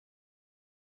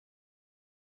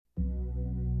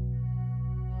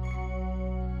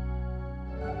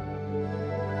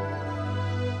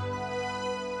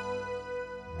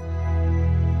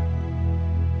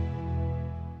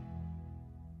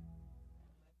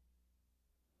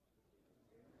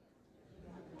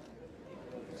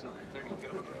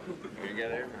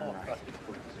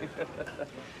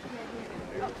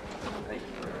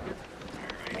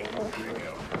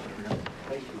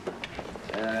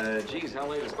How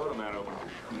late is Photomat open?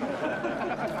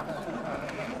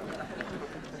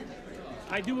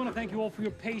 I do want to thank you all for your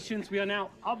patience. We are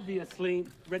now obviously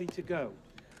ready to go.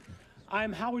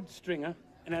 I'm Howard Stringer,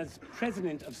 and as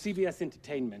president of CBS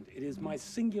Entertainment, it is my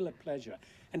singular pleasure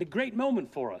and a great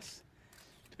moment for us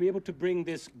to be able to bring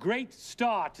this great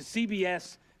star to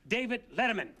CBS, David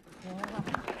Letterman.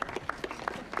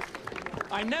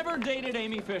 I never dated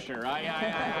Amy Fisher.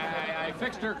 I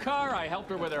fixed her car, I helped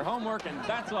her with her homework, and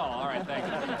that's all. All right, thank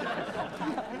you.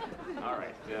 All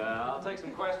right, I'll take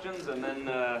some questions, and then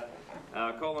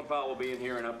Colin Powell will be in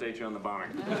here and update you on the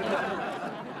bombing.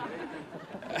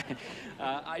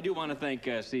 I do want to thank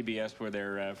CBS for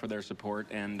their support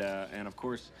and of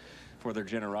course for their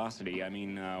generosity. I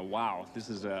mean, wow, this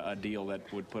is a deal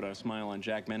that would put a smile on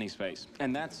Jack Benny's face,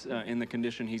 and that's in the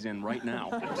condition he's in right now.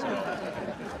 So.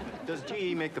 Does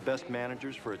GE make the best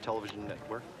managers for a television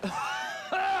network?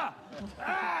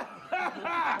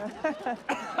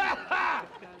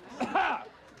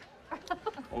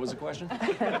 What was the question?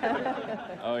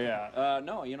 Oh, yeah.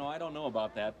 No, you know, I don't know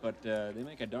about that, but they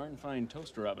make a darn fine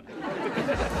toaster oven.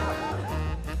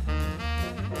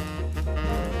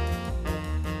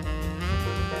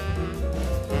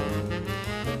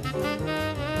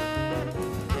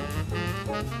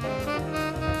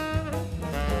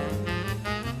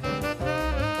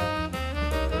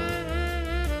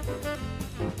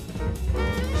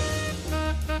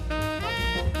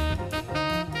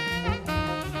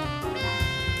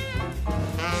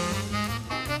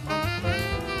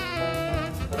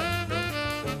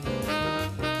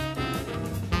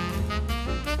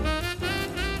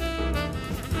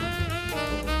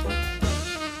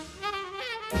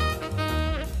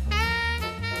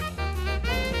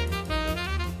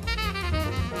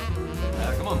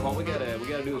 We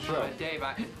gotta do the show. Dave,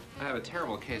 I have a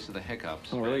terrible case of the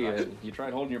hiccups. Oh, really? You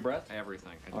tried holding your breath?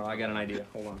 Everything. Oh, I got an idea.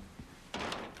 Hold on.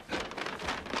 What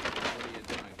are you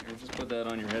doing here? Just put that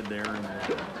on your head there and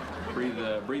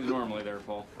breathe normally there,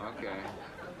 Paul. Okay.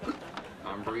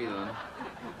 I'm breathing.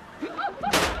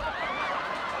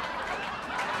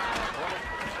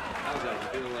 How's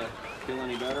that? You feel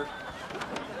any better?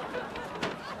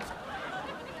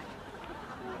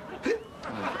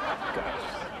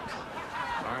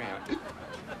 Sorry,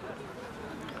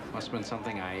 must have been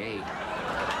something I ate.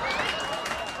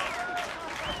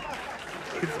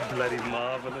 It's bloody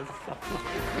marvelous.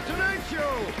 The Tonight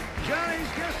Show.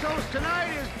 Johnny's guest host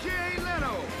tonight is Jay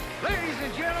Leno. Ladies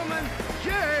and gentlemen,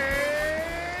 Jay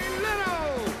Leno.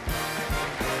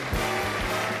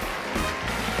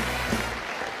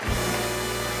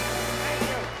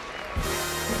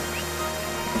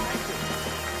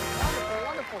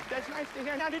 Wonderful. That's nice to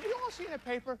hear. Now, did you all see in the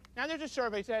paper? Now, there's a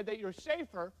survey said that you're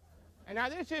safer, and now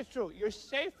this is true. You're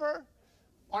safer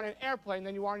on an airplane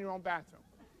than you are in your own bathroom.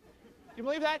 Do you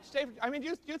believe that? Safer? I mean, do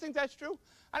you think that's true?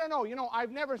 I don't know. You know,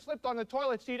 I've never slipped on the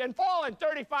toilet seat and fallen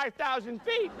 35,000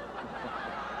 feet.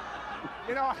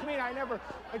 You know, I mean, I never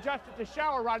adjusted the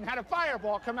shower rod and had a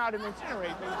fireball come out and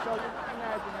incinerate me. So you can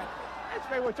imagine that. That's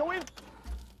very well.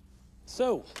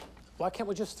 So, why can't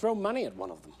we just throw money at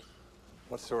one of them?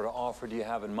 What sort of offer do you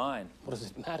have in mind? What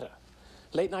does it matter?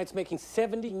 Late Night's making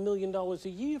 $70 million a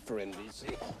year for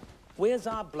NBC. Where's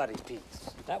our bloody piece?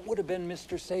 That would have been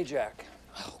Mr. Sajak.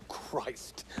 Oh,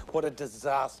 Christ. What a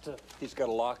disaster. He's got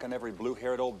a lock on every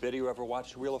blue-haired old biddy who ever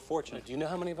watched Wheel of Fortune. Do you know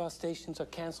how many of our stations are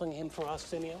canceling him for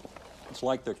Arsenio? It's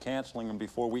like they're canceling him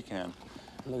before we can.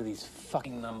 Look at these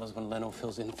fucking numbers when Leno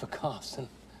fills in for Carson.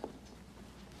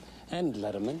 And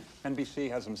Letterman. NBC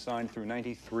has him signed through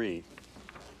 '93.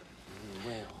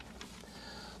 Well,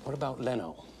 what about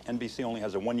Leno? NBC only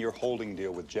has a one-year holding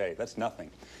deal with Jay. That's nothing.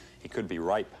 He could be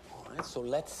ripe. All right, so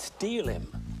let's steal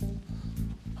him.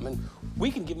 I mean, we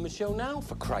can give him a show now,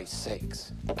 for Christ's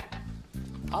sakes.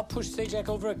 I'll push Sajak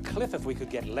over a cliff if we could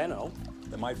get Leno.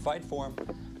 They might fight for him.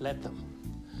 Let them.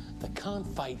 They can't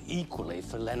fight equally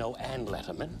for Leno and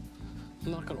Letterman.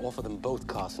 I'm not going to offer them both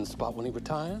Carson's spot when he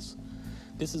retires.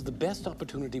 This is the best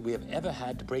opportunity we have ever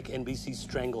had to break NBC's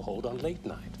stranglehold on late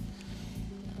night.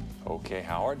 Okay,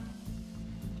 Howard.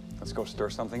 Let's go stir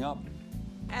something up.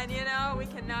 And you know, we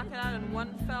can knock it out in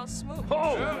one fell swoop.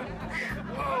 Oh!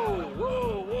 Whoa,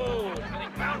 whoa, whoa.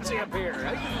 Getting bouncy up here.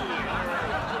 Hey, all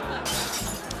right.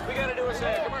 We got to do a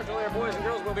commercial here, boys and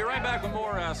girls. We'll be right back with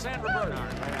more Sandra Bernard.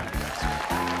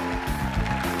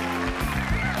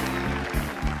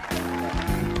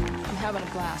 I'm having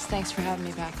a blast. Thanks for having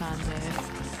me back on, Dave.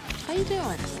 How you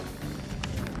doing?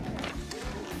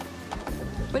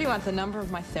 What do you want, the number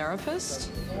of my therapist?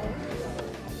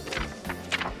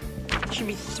 You should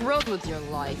be thrilled with your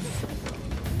life.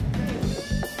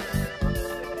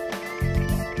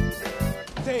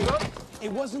 Dave,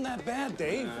 It wasn't that bad,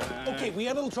 Dave. Okay, we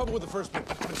had a little trouble with the first pick,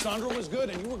 but Sandra was good,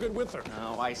 and you were good with her.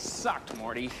 Oh, I sucked,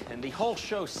 Morty, and the whole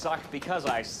show sucked because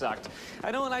I sucked.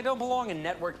 I don't belong in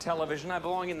network television. I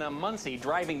belong in the Muncie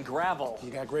driving gravel.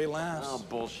 You got great laughs. Oh,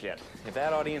 bullshit. If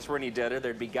that audience were any deader,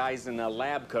 there'd be guys in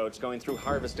lab coats going through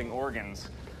harvesting organs.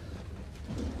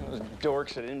 Those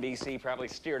dorks at NBC probably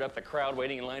steered up the crowd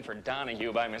waiting in line for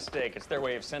Donahue by mistake. It's their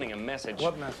way of sending a message.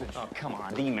 What message? Oh, come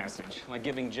on, the message. Like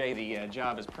giving Jay the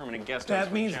job as permanent guest host.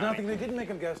 That means Johnny. nothing. They didn't make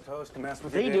him guest host to mess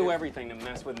with They you, do Dave. everything to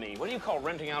mess with me. What do you call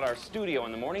renting out our studio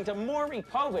in the morning to Maury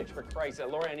Povich, for Christ's sake?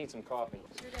 Lori, I need some coffee.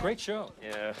 Great show.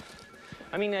 Yeah.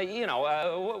 I mean, you know,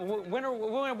 when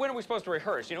are we supposed to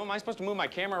rehearse? You know, am I supposed to move my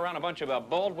camera around a bunch of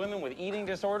bald women with eating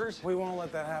disorders? We won't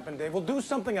let that happen, Dave. We'll do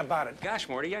something about it. Gosh,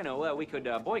 Morty, I know. We could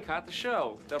boycott the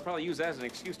show. They'll probably use that as an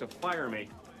excuse to fire me.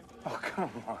 Oh,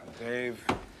 come on, Dave.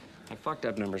 I fucked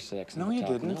up number 6. No, you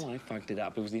didn't. No, I fucked it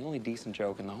up. It was the only decent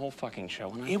joke in the whole fucking show.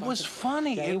 And It was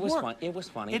funny. Yeah, It it was worked. fun. It was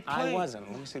funny. It I played. wasn't.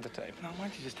 Let me see the tape. No, why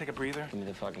don't you just take a breather? Give me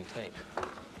the fucking tape.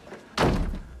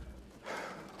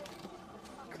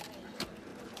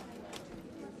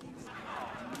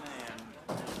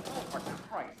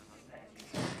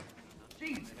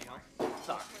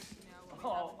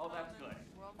 Oh, that's good.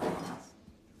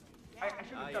 I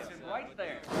should have dumped it right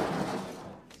there.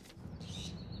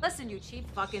 Listen, you cheap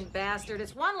fucking bastard.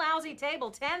 It's one lousy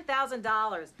table,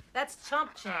 $10,000. That's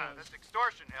chump change. That's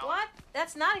extortion, Helen. What?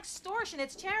 That's not extortion.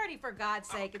 It's charity, for God's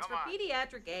sake. It's for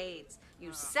pediatric AIDS.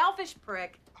 You selfish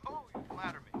prick. Oh, you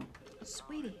flatter me.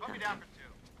 Sweetie. Put me down for 2.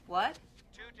 What?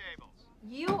 2 tables.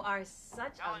 You are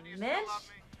such Helen, a you still mensch. love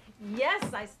me?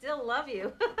 Yes, I still love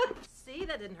you. See,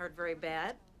 that didn't hurt very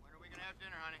bad. When are we gonna have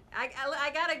dinner, honey?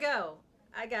 I gotta go.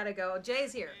 I gotta go.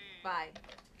 Jay's here. Bye.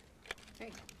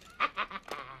 Hey.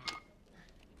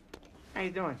 How you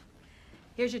doing?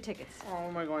 Here's your tickets. Oh, where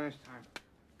am I going this time?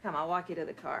 Come, I'll walk you to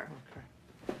the car.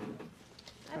 Okay.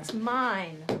 That's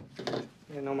mine.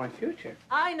 You know my future.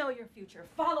 I know your future.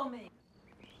 Follow me.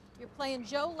 You're playing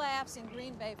Joe Laughs in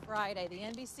Green Bay Friday. The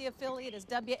NBC affiliate is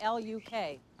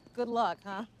WLUK. Good luck,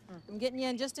 huh? I'm getting you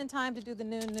in just in time to do the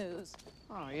noon news.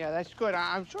 Oh, yeah, that's good.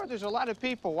 I'm sure there's a lot of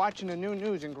people watching the new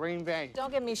news in Green Bay.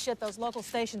 Don't give me shit. Those local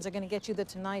stations are going to get you the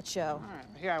Tonight Show. All right,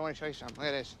 here, I want to show you something. Look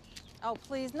at this. Oh,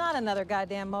 please, not another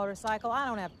goddamn motorcycle. I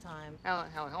don't have time. Helen,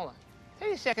 hold on.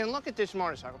 Take a second. Look at this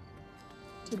motorcycle.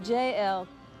 To JL,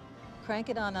 crank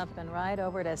it on up and ride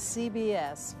over to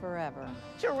CBS forever.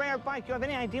 It's a rare bike. You have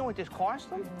any idea what this cost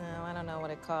them? No, I don't know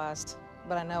what it cost,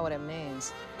 but I know what it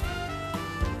means.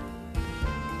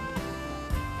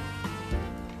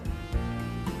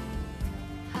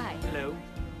 Hi. Hello.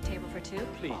 Table for 2?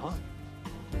 Please.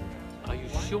 Are you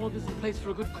sure this is a place for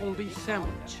a good corned beef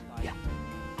sandwich? Yeah.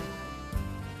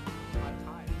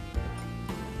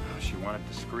 She wanted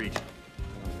discreet. I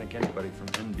don't think anybody from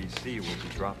NBC will be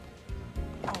dropped.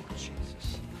 Oh,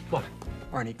 Jesus. What?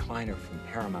 Arnie Kleiner from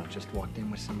Paramount just walked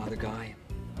in with some other guy.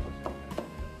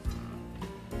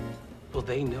 Will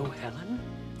they know Helen?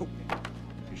 Oh,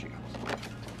 here she comes.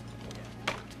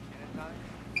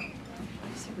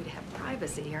 I said we'd have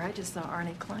privacy here. I just saw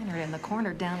Arnie Kleiner in the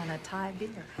corner down on a Thai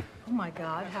beer. Oh, my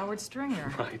God, Howard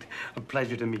Stringer. Right. A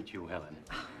pleasure to meet you, Helen.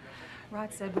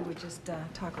 Rod said we would just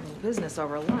talk a little business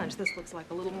over lunch. This looks like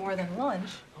a little more than lunch.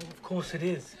 Oh, of course it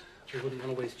is. We wouldn't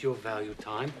want to waste your valuable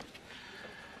time.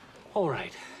 All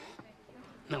right.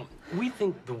 Now, we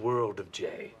think the world of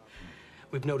Jay.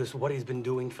 We've noticed what he's been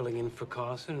doing filling in for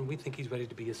Carson, and we think he's ready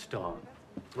to be a star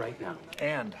right now.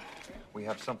 And we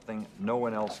have something no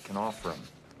one else can offer him.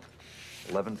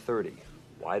 11:30,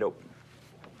 wide open.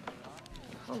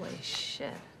 Holy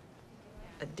shit.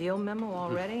 A deal memo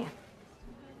already?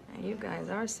 Man, you guys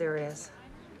are serious.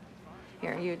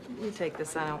 Here, you take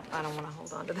this. I don't want to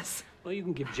hold on to this. Well, you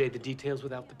can give Jay the details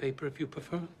without the paper if you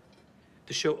prefer.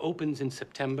 The show opens in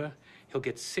September. He'll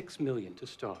get $6 million to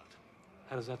start.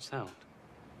 How does that sound?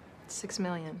 $6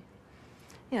 million.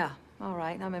 Yeah, all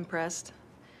right, I'm impressed.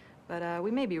 But we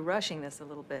may be rushing this a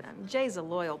little bit. I mean, Jay's a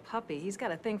loyal puppy. He's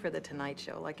got a thing for the Tonight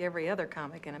Show, like every other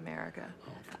comic in America.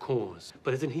 Oh, of course.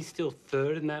 But isn't he still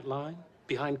third in that line?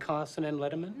 Behind Carson and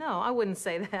Letterman? No, I wouldn't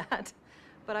say that.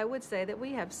 But I would say that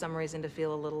we have some reason to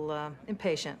feel a little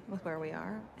impatient with where we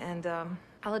are. And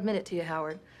I'll admit it to you,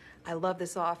 Howard. I love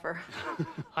this offer.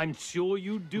 I'm sure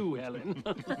you do, Helen.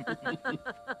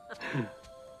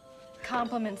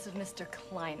 Compliments of Mr.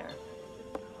 Kleiner.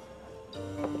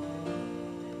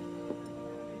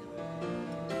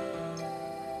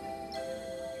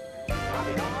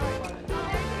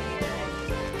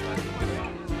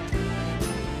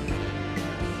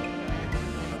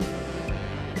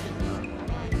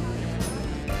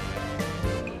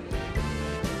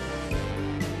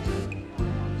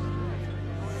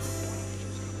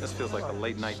 This feels like the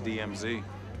late night DMZ.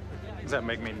 Does that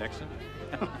make me Nixon?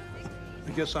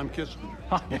 I guess I'm Kissinger.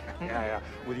 Yeah.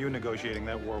 With you negotiating,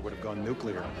 that war would have gone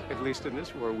nuclear. At least in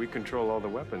this war, we control all the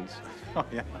weapons. Oh,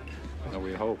 yeah. No,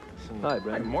 we hope. Hi,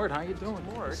 Brandon. Hey, Mort, how you doing?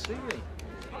 Mort. See you.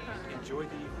 Enjoy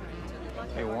the evening.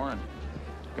 Hey, Warren.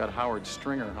 Got Howard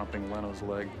Stringer humping Leno's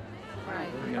leg. Right.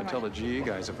 You're gonna tell the GE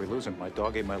guys if we lose him. My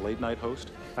dog ate my late night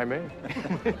host. I may.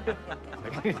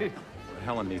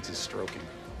 Helen needs his stroking.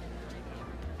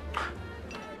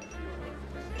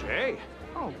 Jay.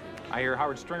 Oh. I hear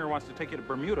Howard Stringer wants to take you to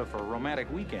Bermuda for a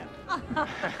romantic weekend.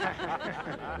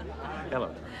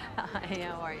 Hello. Hi,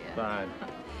 how are you? Fine.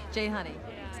 Jay, honey,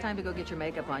 it's time to go get your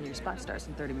makeup on. Your spot starts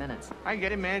in 30 minutes. I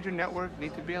get it, manager, network,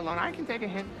 need to be alone. I can take a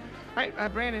hint. Hey,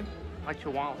 Brandon, like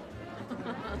your wallet.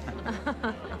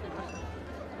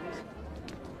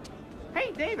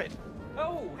 Hey, David.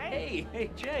 Oh, hey,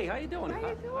 Jay, how you doing? How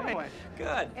you doing?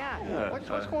 Good. Yeah. What's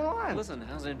going on? Listen,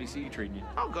 how's NBC treating you?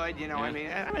 Oh, good. You know,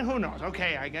 Yeah. I mean, who knows?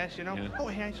 Okay, I guess. You know. Yeah. Oh,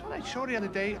 hey, I saw that show the other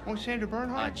day on Sandra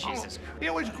Bernhard. Oh, Jesus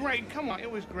It was great. Come on,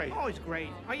 it was great. Oh, it's great.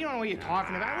 Oh, you don't know what you're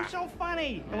talking about. It was so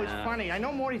funny. It was Yeah. funny. I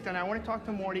know Morty's done it. I want to talk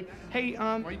to Morty. Hey,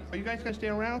 are you guys gonna stay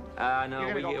around? No,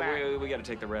 You're gonna go back. we got to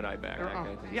take the red eye back. I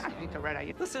think. Yeah, I think the red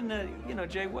eye. Listen, you know,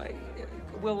 Jay,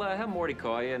 we'll have Morty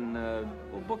call you and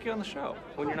we'll book you on the show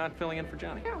when you're not filling in for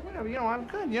Johnny. Yeah, whatever. You know, I'm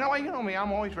good. You know what? You know me.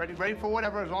 I'm always ready for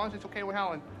whatever, as long as it's okay with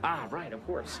Helen. Ah, right, of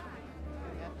course.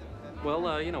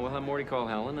 Well, you know, we'll have Morty call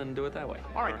Helen and do it that way.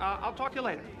 All right. I'll talk to you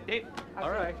later. Dave. All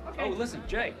right. Okay. Oh, listen,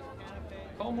 Jay,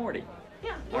 call Morty.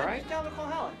 Yeah. All right. Just tell him to call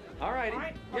Helen. All righty. All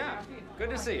right. Yeah. Good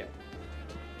to see you.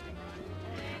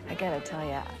 I gotta tell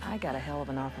you, I got a hell of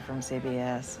an offer from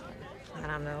CBS. I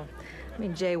don't know. I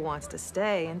mean, Jay wants to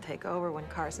stay and take over when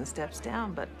Carson steps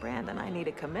down, but Brandon, I need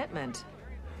a commitment.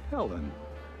 Helen,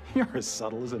 you're as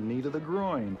subtle as a knee to the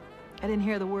groin. I didn't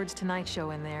hear the words Tonight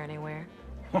Show in there anywhere.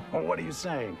 What are you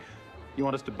saying? You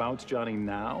want us to bounce Johnny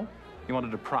now? You want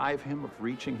to deprive him of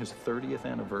reaching his 30th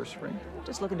anniversary?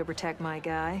 Just looking to protect my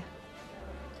guy.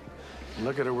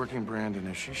 Look at her working Brandon.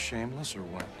 Is she shameless or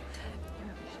what?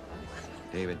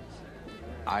 David,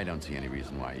 I don't see any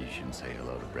reason why you shouldn't say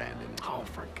hello to Brandon. Oh,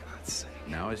 for God's sake.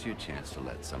 Now is your chance to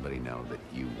let somebody know that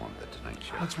you want the Tonight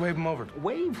Show. Let's wave him over.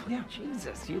 Wave? Yeah.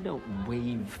 Jesus, you don't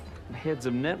wave heads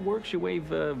of networks. You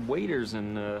wave waiters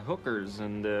and hookers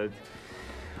and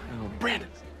Brandon.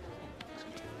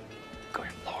 Good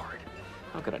Lord.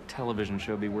 How could a television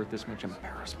show be worth this much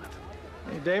embarrassment?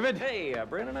 Hey, David. Hey,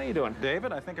 Brandon, how you doing?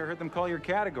 David, I think I heard them call your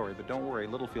category, but don't worry,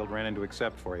 Littlefield ran in to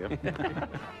accept for you.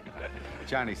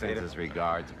 Johnny sends his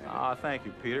regards. Ah, thank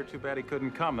you, Peter. Too bad he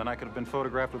couldn't come. Then I could have been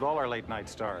photographed with all our late night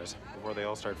stars before they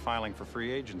all start filing for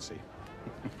free agency.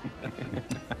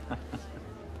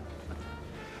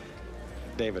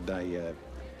 David,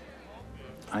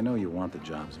 I know you want the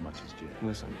job as much as Jay.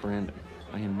 Listen, Brandon,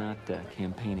 I am not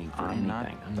campaigning for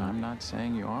anything. I'm not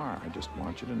saying you are. I just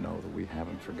want you to know that we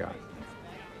haven't forgotten.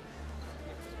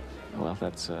 Well,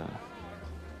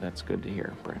 that's good to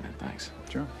hear, Brandon. Thanks.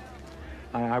 Sure.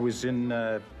 I was in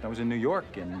New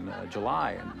York in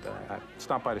July, and I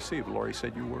stopped by to see you. Lori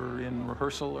said you were in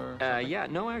rehearsal or something? Yeah,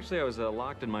 no, actually, I was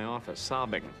locked in my office,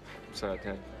 sobbing. So,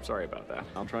 sorry about that.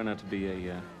 I'll try not to be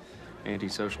a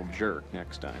antisocial jerk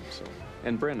next time. So,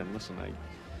 and Brandon, listen,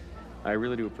 I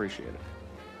really do appreciate it.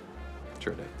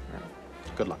 Sure, Dave. All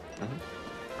right. Good luck.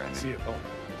 Brandon. See you.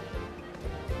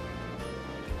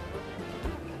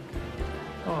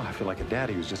 Oh, I feel like a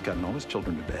daddy who's just gotten all his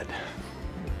children to bed.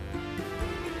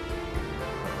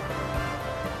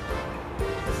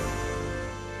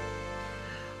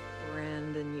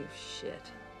 Brandon, you shit.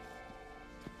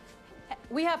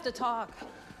 We have to talk.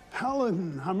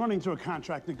 Helen, I'm running through a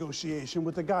contract negotiation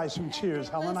with the guys from Cheers.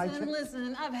 Helen,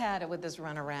 Listen, I've had it with this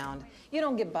runaround. You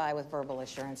don't get by with verbal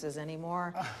assurances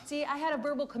anymore. See, I had a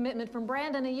verbal commitment from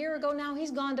Brandon a year ago. Now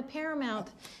he's gone to Paramount.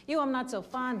 You I'm not so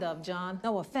fond of, John.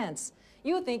 No offense.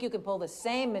 You think you can pull the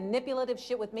same manipulative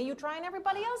shit with me you try and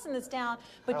everybody else in this town,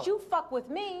 but you fuck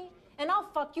with me, and I'll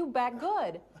fuck you back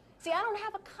good. See, I don't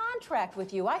have a contract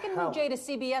with you. I can move Jay to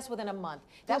CBS within a month.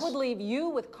 That would leave you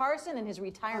with Carson and his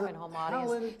retirement home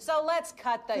audience. So let's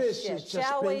cut the shit,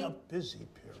 shall we? This has been a busy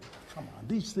period. Come on,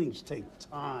 these things take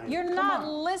time. You're not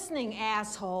listening,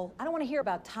 asshole. I don't want to hear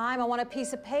about time. I want a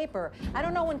piece of paper. I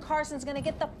don't know when Carson's going to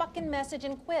get the fucking message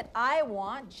and quit. I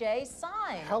want Jay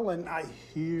signed. Helen, I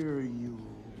hear you.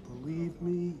 Believe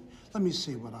me. Let me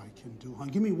see what I can do, hon.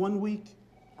 Give me 1 week.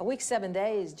 A week, 7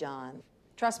 days, John.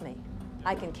 Trust me,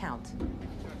 I can count.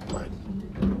 Right.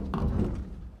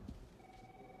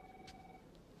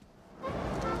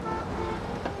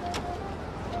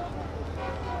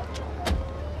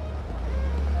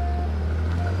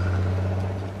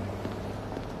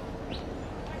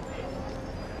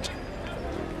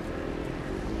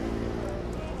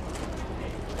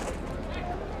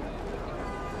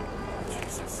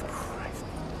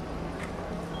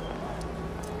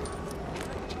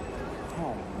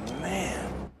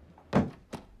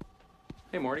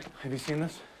 Hey, Morty. Have you seen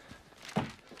this?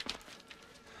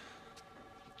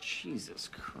 Jesus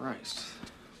Christ.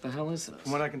 What the hell is this?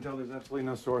 From what I can tell, there's absolutely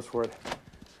no source for it.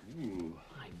 Ooh.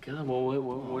 My God, well,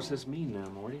 what does this mean now,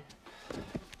 Morty?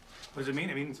 What does it mean?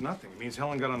 It means nothing. It means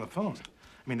Helen got on the phone.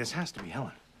 I mean, this has to be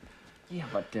Helen. Yeah,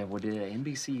 but would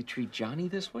NBC treat Johnny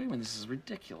this way? I mean, this is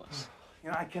ridiculous. You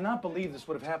know, I cannot believe this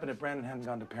would have happened if Brandon hadn't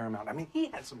gone to Paramount. I mean,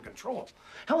 he had some control.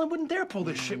 Helen wouldn't dare pull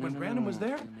this shit when Brandon was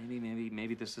there.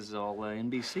 Maybe this is all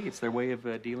NBC. It's their way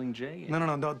of dealing Jay.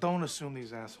 No, don't assume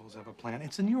these assholes have a plan.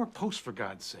 It's the New York Post, for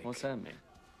God's sake. What's that mean?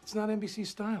 It's not NBC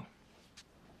style.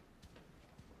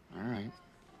 All right.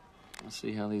 Let's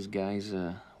see how these guys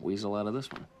weasel out of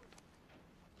this one.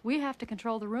 We have to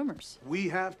control the rumors. We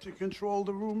have to control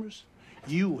the rumors.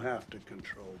 You have to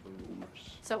control the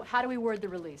rumors. So how do we word the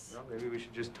release? Well, maybe we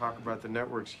should just talk about the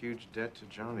network's huge debt to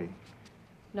Johnny.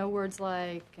 No words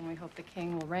like, and we hope the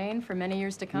king will reign for many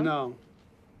years to come? No.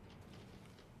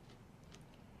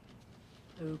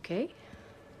 Okay.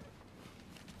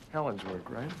 Helen's work,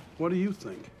 right? What do you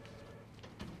think?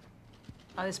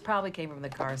 Oh, this probably came from the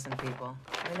Carson people.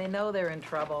 I mean, they know they're in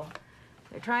trouble.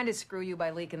 They're trying to screw you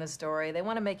by leaking the story. They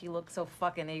want to make you look so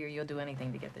fucking eager you'll do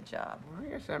anything to get the job. Well, I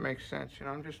guess that makes sense. You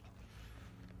know, I'm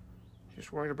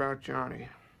just worried about Johnny.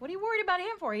 What are you worried about him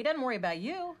for? He doesn't worry about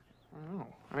you. I know.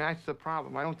 I mean, that's the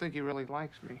problem. I don't think he really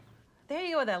likes me. There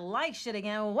you go with that like shit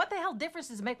again. Well, what the hell difference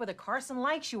does it make whether Carson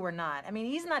likes you or not? I mean,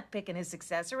 he's not picking his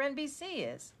successor.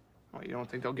 NBC is. Well, you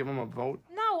don't think they'll give him a vote?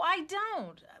 No, I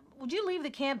don't. Would you leave the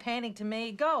campaigning to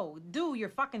me? Go, do your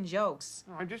fucking jokes.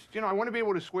 No, I just, you know, I want to be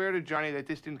able to swear to Johnny that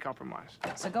this didn't come from us.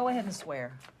 So go ahead and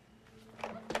swear.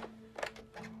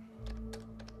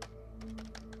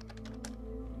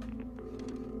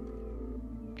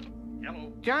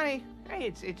 Hello. Johnny. Hey,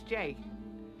 it's Jay.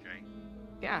 Jay.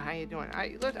 Yeah, how you doing?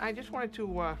 I just wanted to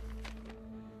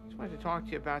talk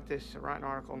to you about this rotten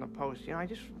article in the Post. You know, I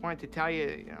just wanted to tell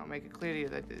you, you know, make it clear to you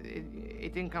that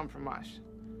it didn't come from us.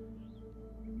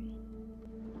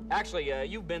 Actually,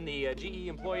 you've been the GE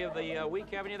Employee of the Week,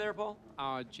 haven't you there, Paul?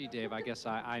 Gee, Dave, I guess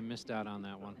I missed out on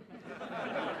that one.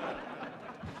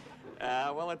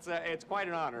 Well, it's quite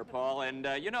an honor, Paul. And,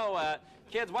 you know,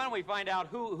 kids, why don't we find out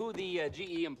who the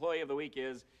GE Employee of the Week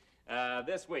is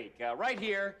this week? Right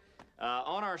here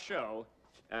on our show,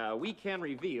 we can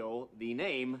reveal the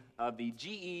name of the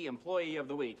GE Employee of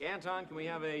the Week. Anton, can we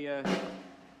have a...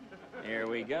 Here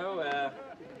we go.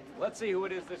 Let's see who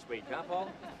it is this week, huh, Paul?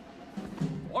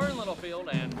 Warren Littlefield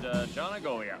and John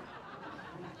Agoya.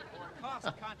 Cost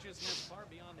consciousness far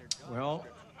beyond their job. Well,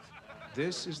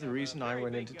 this is the reason I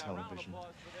went into television.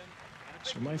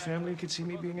 So my family could see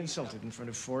me being insulted in front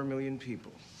of 4 million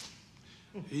people.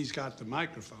 He's got the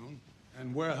microphone,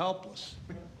 and we're helpless.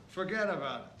 Forget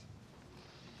about it.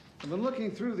 I've been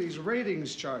looking through these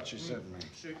ratings charts you sent me.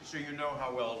 So you know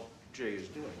how well Jay is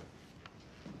doing?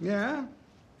 Yeah?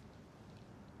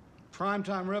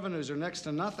 Primetime revenues are next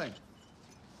to nothing.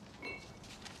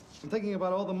 I'm thinking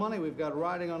about all the money we've got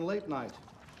riding on late night.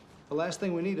 The last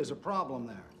thing we need is a problem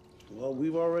there. Well,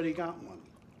 we've already got one.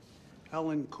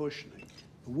 Helen Cushing.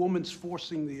 The woman's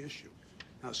forcing the issue.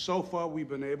 Now, so far, we've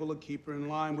been able to keep her in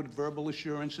line with verbal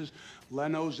assurances.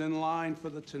 Leno's in line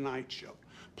for The Tonight Show.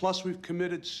 Plus, we've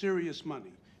committed serious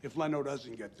money if Leno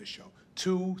doesn't get the show.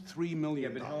 $2-3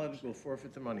 million. Yeah, but Helen will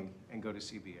forfeit the money and go to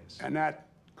CBS. And that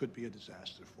could be a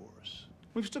disaster for us.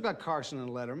 We've still got Carson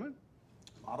and Letterman.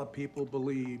 A lot of people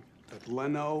believe that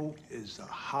Leno is the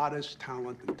hottest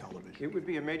talent in television. It would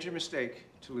be a major mistake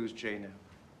to lose Jay now,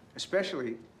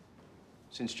 especially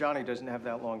since Johnny doesn't have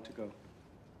that long to go.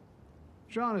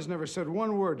 John has never said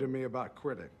one word to me about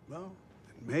quitting. Well,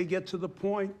 it may get to the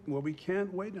point where we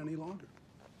can't wait any longer.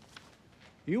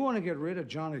 You want to get rid of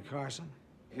Johnny Carson?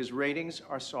 His ratings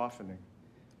are softening.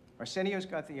 Arsenio's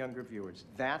got the younger viewers.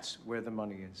 That's where the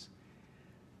money is.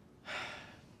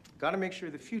 Got to make sure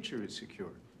the future is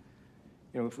secure.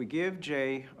 You know, if we give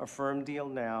Jay a firm deal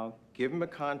now, give him a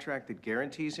contract that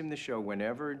guarantees him the show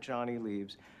whenever Johnny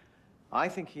leaves, I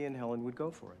think he and Helen would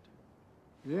go for it.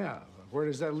 Yeah, but where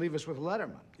does that leave us with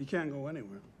Letterman? He can't go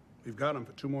anywhere. We've got him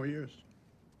for 2 more years.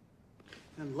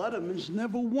 And Letterman's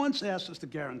never once asked us to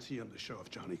guarantee him the show if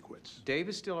Johnny quits. Dave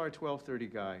is still our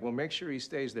 12:30 guy. We'll make sure he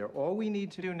stays there. All we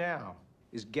need to do now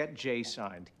is get Jay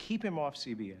signed. Keep him off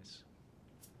CBS.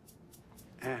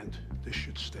 And this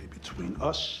should stay between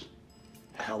us,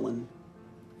 Helen,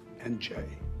 and Jay.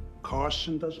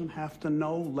 Carson doesn't have to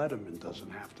know. Letterman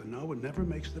doesn't have to know. It never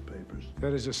makes the papers.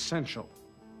 That is essential.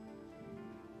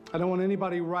 I don't want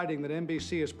anybody writing that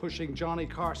NBC is pushing Johnny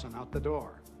Carson out the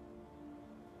door.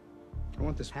 I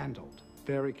want this handled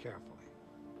very carefully.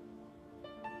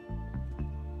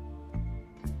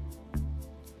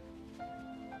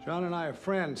 John and I are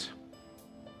friends.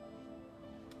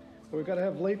 So we've got to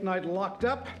have late night locked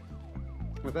up.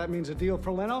 If that means a deal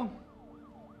for Leno,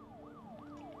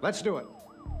 let's do it.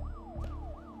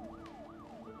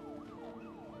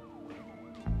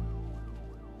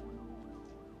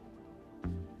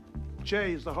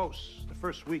 Jay is the host the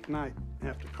first weeknight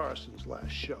after Carson's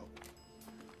last show.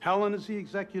 Helen is the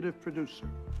executive producer.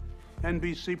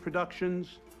 NBC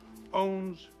Productions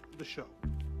owns the show.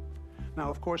 Now,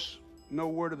 of course, no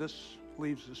word of this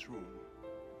leaves this room.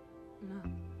 No.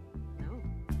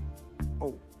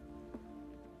 Oh.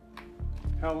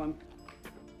 Helen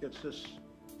gets this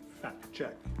fat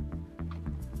check.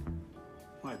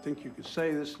 Well, I think you could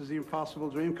say this is the impossible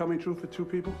dream coming true for two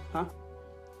people, huh?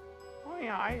 Oh,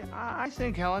 yeah, I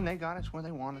think, Helen, they got us where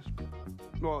they want us.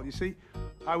 Well, you see,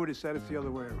 I would have said it the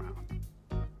other way around.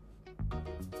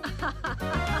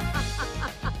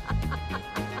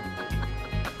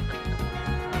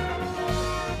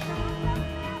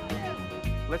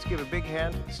 Let's give a big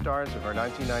hand to the stars of our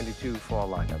 1992 fall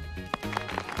lineup.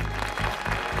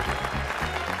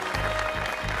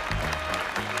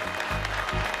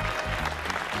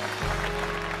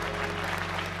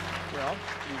 Well,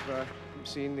 you've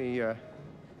seen the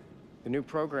new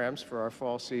programs for our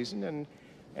fall season,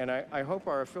 and I hope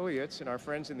our affiliates and our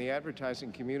friends in the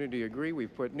advertising community agree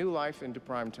we've put new life into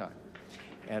prime time.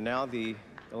 And now the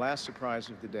last surprise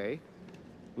of the day.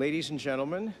 Ladies and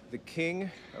gentlemen, the king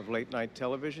of late-night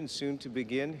television, soon to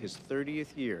begin his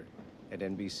 30th year at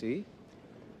NBC.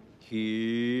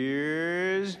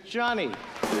 Here's Johnny.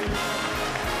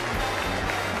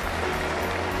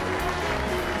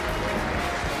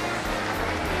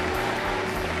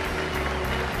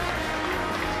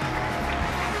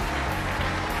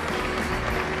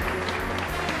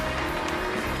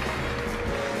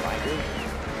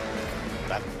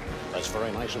 That's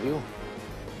very nice of you.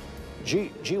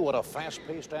 Gee, what a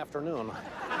fast-paced afternoon.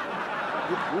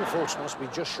 You folks must be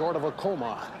just short of a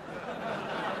coma.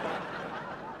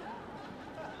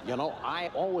 You know, I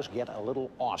always get a little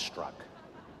awestruck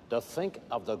to think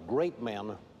of the great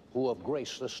men who have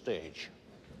graced the stage.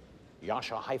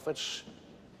 Jascha Heifetz,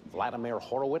 Vladimir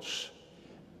Horowitz,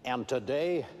 and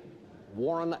today,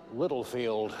 Warren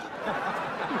Littlefield.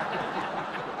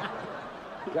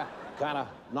 Kind of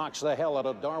knocks the hell out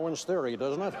of Darwin's theory,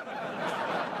 doesn't it?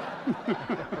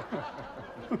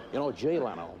 You know, Jay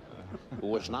Leno,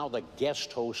 who is now the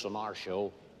guest host on our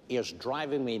show, is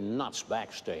driving me nuts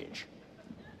backstage.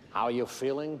 How are you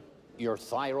feeling? Your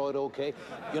thyroid okay?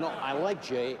 You know, I like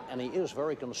Jay, and he is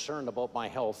very concerned about my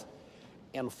health.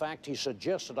 In fact, he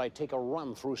suggested I take a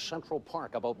run through Central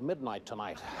Park about midnight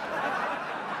tonight.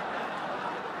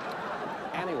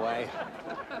 Anyway,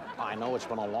 I know it's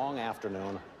been a long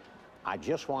afternoon. I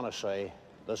just want to say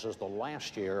this is the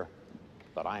last year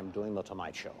that I'm doing The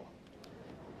Tonight Show.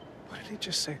 What did he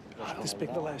just say? How did this be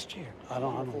the last year? I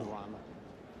don't know.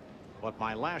 But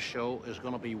my last show is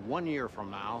going to be 1 year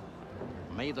from now,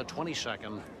 May the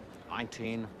 22nd,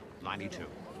 1992.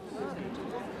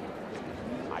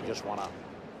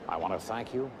 I want to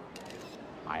thank you.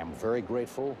 I am very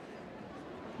grateful.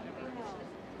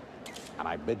 And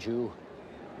I bid you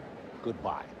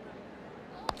goodbye.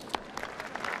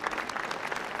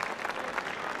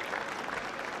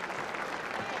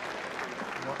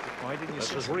 Why didn't you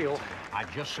say This is real. I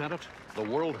just said it. The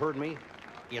world heard me.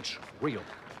 It's real.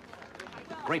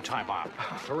 Great time, Bob.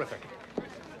 Terrific.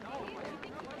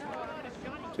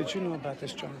 Did you know about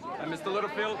this, John? Mr.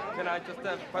 Littlefield, can I just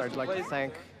have a question, I'd like please?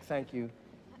 to thank you,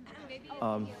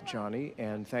 Johnny,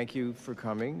 and thank you for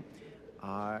coming.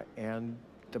 And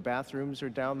the bathrooms are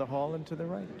down the hall and to the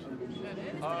right.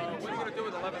 What are you going to do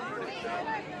with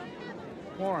 11:30?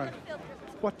 Warren,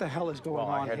 what the hell is going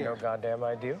on I had here? no goddamn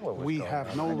idea what was We going have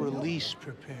on. no release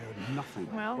prepared, nothing.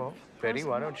 Well, Betty,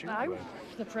 why don't you do it?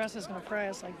 The press is going to fry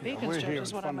us like bacon We're strips, here in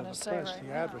is what front I'm of going the to say press, right the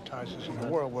now. advertisers in the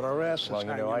world, with our asses Well, you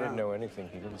know, hanging I didn't out. know anything.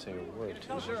 He didn't say a word.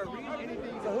 So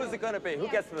who's it going to be? Who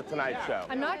gets to the Tonight Show?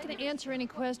 I'm not going to answer any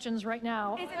questions right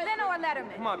now. Is it Leno or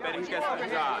Letterman? Come on, Betty, who gets to the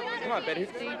job? Come on, Betty.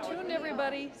 Stay tuned,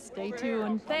 everybody. Stay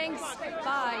tuned. Thanks.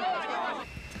 Bye.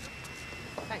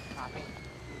 Thanks, Poppy.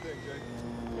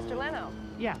 Mr. Leno.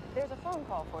 Yeah. There's a phone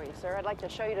call for you, sir. I'd like to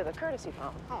show you to the courtesy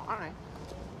phone. Oh, all right.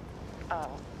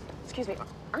 Excuse me.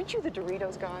 Aren't you the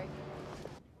Doritos guy?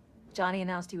 Johnny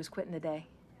announced he was quitting today.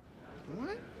 What?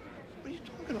 What are you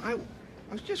talking about?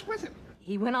 I was just with him.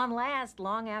 He went on last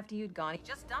long after you'd gone. He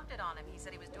just dumped it on him. He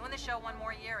said he was doing the show one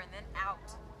more year and then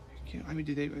out. I mean,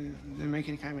 did they make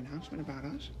any kind of announcement about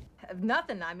us?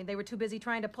 Nothing. I mean, they were too busy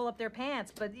trying to pull up their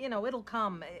pants, but, you know, it'll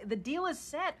come. The deal is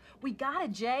set. We got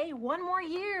it, Jay. One more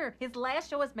year. His last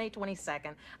show is May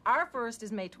 22nd. Our first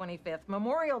is May 25th,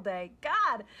 Memorial Day.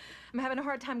 God, I'm having a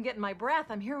hard time getting my breath.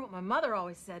 I'm hearing what my mother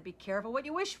always said. Be careful what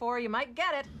you wish for. You might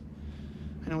get it.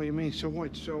 I know what you mean. So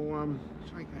what? So I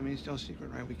mean, it's still a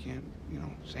secret, right? We can't, you know,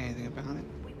 say anything about it.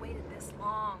 We waited this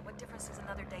long. What difference does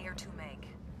another day or two make?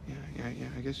 Yeah.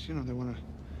 I guess, you know, they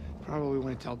probably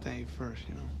want to tell Dave first,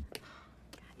 you know.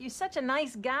 You're such a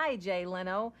nice guy, Jay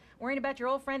Leno. Worrying about your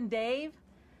old friend Dave?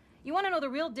 You want to know the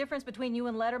real difference between you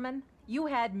and Letterman? You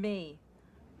had me.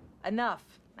 Enough.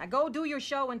 Now go do your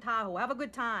show in Tahoe. Have a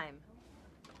good time.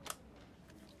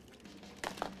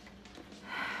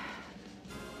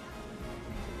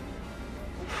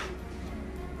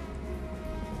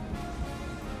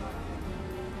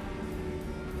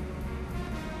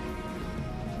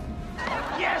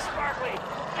 Yes, Barkley!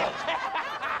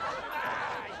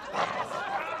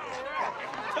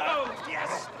 Oh,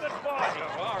 yes, good boy.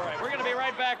 All right, we're going to be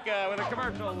right back with a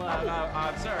commercial.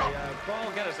 I'm sorry,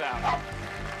 Paul, get us out.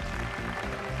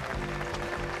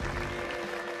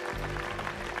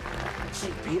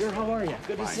 Hey, Peter, how are you?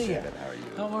 Good to Fine, see you. David, how are you?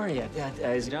 How are you?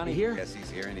 Is Johnny here? Yes, he's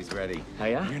here and he's ready. Oh,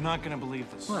 yeah? You're not going to believe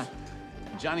this. What?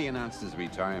 Johnny announced his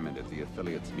retirement at the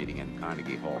affiliates meeting in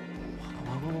Carnegie Hall.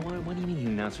 What do you mean he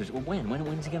announced it? When?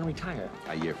 When's he going to retire?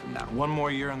 A year from now. One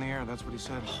more year on the air, that's what he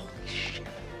said. Holy shit.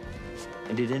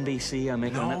 And did NBC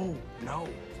make No.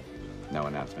 No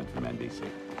announcement from NBC.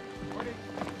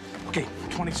 Okay,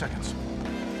 20 seconds.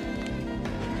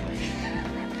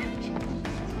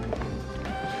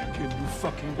 Can you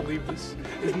fucking believe this?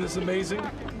 Isn't this amazing? 4,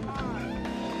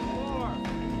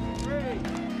 3,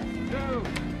 2.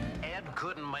 Ed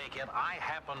couldn't make it. I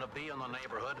happened to be in the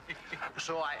neighborhood,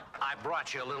 so I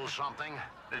brought you a little something.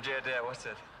 Did you, what's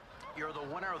it? You're the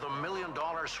winner of the $1 million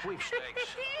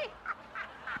sweepstakes.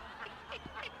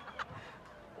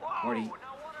 Morty,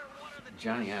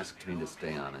 Johnny asked me to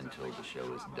stay on until the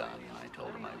show is done, and I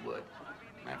told him I would.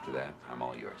 After that, I'm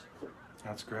all yours.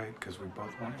 That's great, because we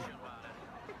both want it.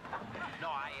 No,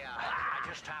 I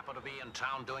just happened to be in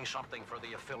town doing something for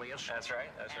the affiliates. That's right.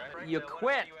 You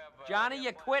quit. Johnny,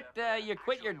 you quit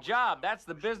your job. That's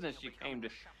the business you came to.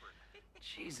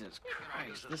 Jesus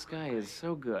Christ, this guy is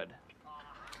so good.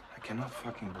 I cannot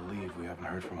fucking believe we haven't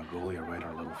heard from a goalie or right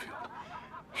our Littlefield.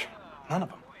 None of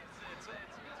them.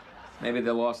 Maybe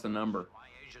they lost the number.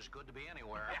 Age is good to be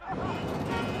anywhere.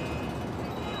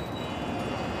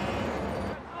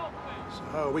 So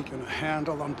how are we gonna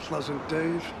handle unpleasant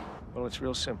Dave? Well, it's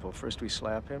real simple. First we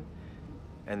slap him,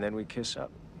 and then we kiss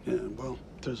up. Yeah, well,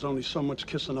 there's only so much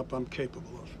kissing up I'm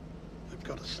capable of. I've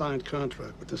got a signed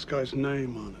contract with this guy's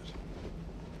name on it.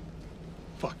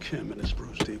 Fuck him and his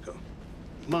bruised ego.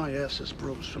 My ass is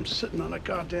bruised from sitting on a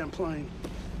goddamn plane.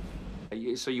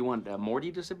 So you want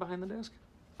Morty to sit behind the desk?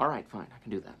 All right, fine, I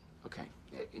can do that. Okay.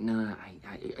 No,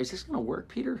 is this gonna work,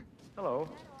 Peter? Hello.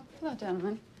 Hello,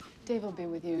 gentlemen. Dave will be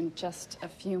with you in just a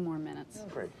few more minutes. Oh,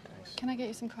 great, thanks. Can I get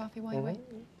you some coffee while you wait?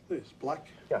 Please, Black.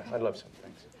 Yeah, I'd love some,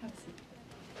 thanks. Have a seat.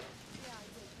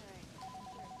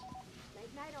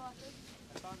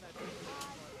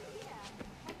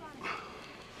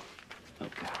 Oh,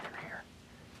 God, they're here.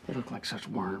 They look like such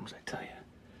worms, I tell you.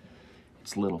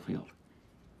 It's Littlefield.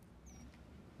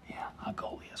 Yeah, I'll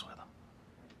go liaise with them.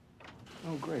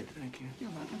 Oh, great, thank you.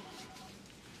 You're welcome.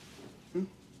 The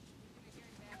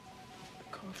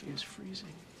coffee is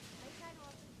freezing.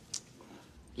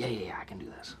 Yeah, I can do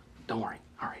this. Don't worry.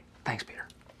 All right, thanks, Peter.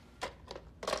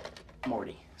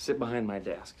 Morty, sit behind my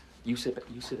desk. You sit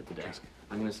at the desk.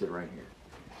 I'm gonna sit right here.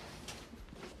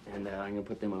 And I'm gonna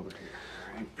put them over here,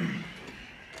 all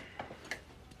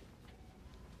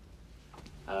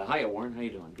right? Hiya, Warren. How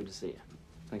you doing? Good to see you.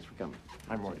 Thanks for coming.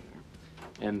 Hi, Morty.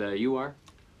 And you are?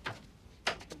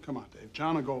 Come on, Dave.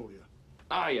 John Agolia.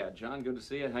 Oh, yeah, John, good to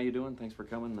see you. How you doing? Thanks for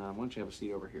coming. Why don't you have a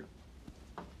seat over here?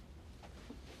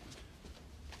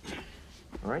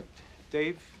 All right.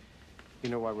 Dave, you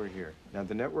know why we're here. Now,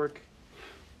 the network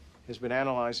has been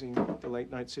analyzing the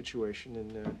late-night situation,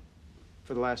 and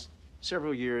for the last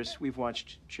several years, we've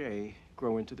watched Jay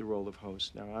grow into the role of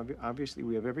host. Now, obviously,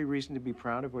 we have every reason to be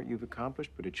proud of what you've accomplished,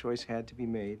 but a choice had to be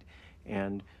made.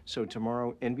 And so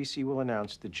tomorrow, NBC will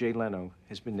announce that Jay Leno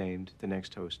has been named the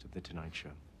next host of The Tonight Show.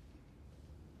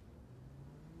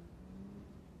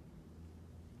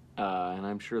 And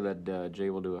I'm sure that Jay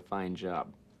will do a fine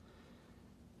job.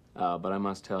 But I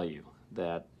must tell you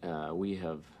that we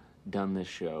have done this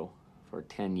show for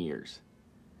 10 years.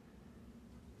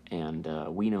 And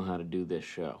we know how to do this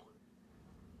show.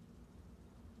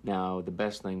 Now, the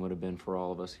best thing would have been for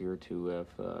all of us here to have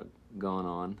gone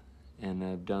on and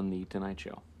have done the Tonight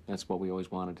Show. That's what we always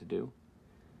wanted to do.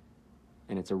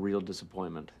 And it's a real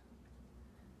disappointment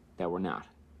that we're not.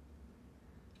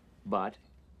 But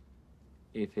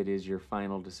if it is your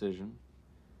final decision,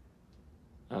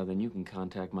 then you can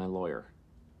contact my lawyer.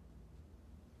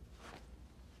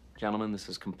 Gentlemen, this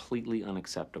is completely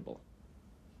unacceptable.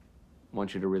 I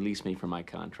want you to release me from my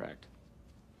contract.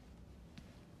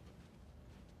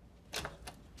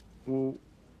 Well,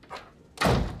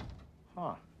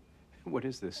 huh. What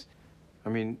is this? I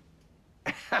mean,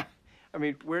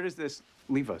 where does this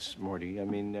leave us, Morty? I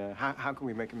mean, how can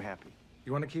we make him happy?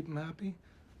 You want to keep him happy?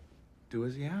 Do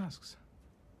as he asks.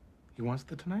 He wants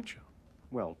the Tonight Show.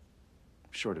 Well,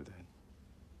 short of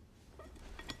that.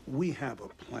 We have a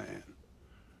plan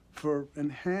for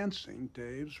enhancing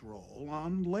Dave's role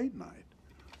on late night.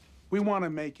 We want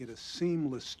to make it a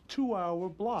seamless 2-hour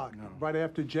block right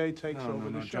after Jay takes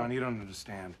over the show. John, you don't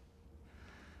understand.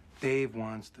 Dave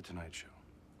wants the Tonight Show.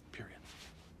 Period.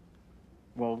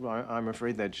 Well, I'm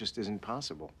afraid that just isn't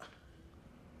possible.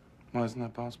 Why isn't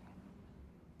that possible?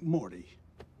 Morty.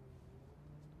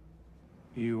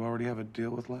 You already have a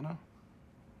deal with Leno?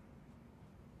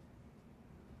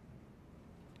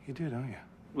 You do, don't you?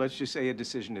 Let's just say a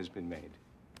decision has been made.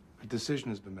 A decision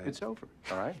has been made. It's over,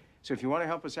 all right? So if you want to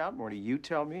help us out, Morty, you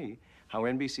tell me how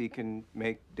NBC can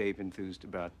make Dave enthused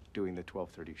about doing the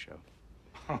 12:30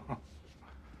 show.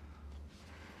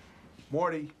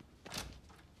 Morty.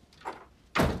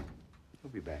 He'll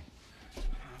be back.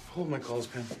 Hold my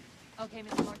clothespin. Okay,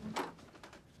 Mr. Martin.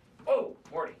 Oh,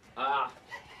 Morty.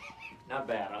 Not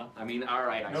bad, huh? I mean, all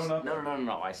right.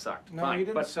 No, I sucked. No, Fine, you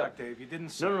didn't but, suck, Dave. You didn't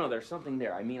suck. No, there's something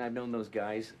there. I mean, I've known those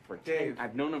guys for Dave.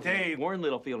 I've known them. Dave. Warren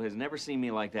Littlefield has never seen me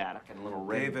like that. I got a little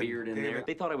red David, beard in there. David.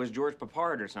 They thought I was George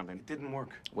Papard or something. It didn't work.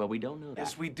 Well, we don't know that.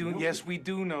 Yes, we do. Yes, we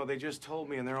do know. They just told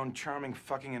me in their own charming,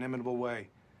 fucking inimitable way.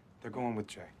 They're going with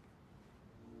Jay.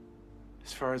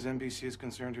 As far as NBC is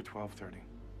concerned, you're 12:30.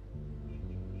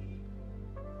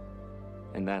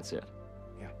 And that's it.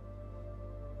 Yeah.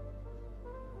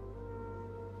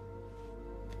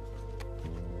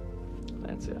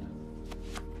 That's it.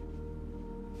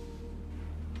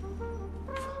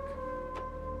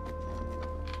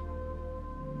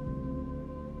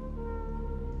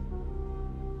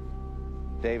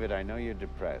 David, I know you're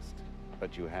depressed,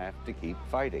 but you have to keep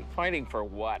fighting. Fighting for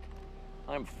what?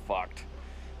 I'm fucked.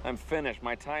 I'm finished.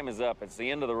 My time is up. It's the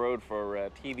end of the road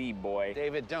for TV boy.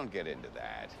 David, don't get into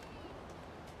that.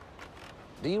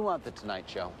 Do you want the Tonight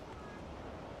Show?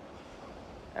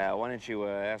 Why don't you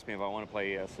ask me if I want to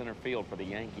play center field for the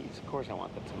Yankees? Of course I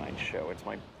want the Tonight Show. It's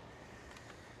my...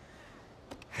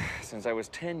 Since I was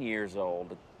 10 years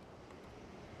old,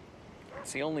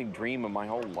 it's the only dream of my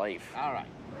whole life. All right.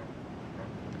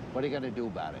 What are you going to do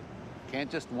about it? Can't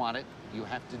just want it. You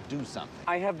have to do something.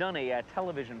 I have done a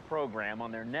television program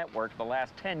on their network the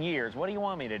last 10 years. What do you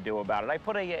want me to do about it? I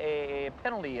put a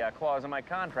penalty clause in my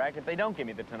contract if they don't give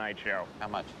me the Tonight Show. How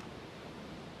much?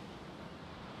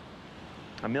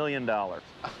 $1 million.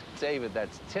 David,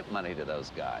 that's tip money to those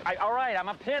guys. All right, I'm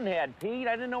a pinhead, Pete.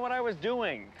 I didn't know what I was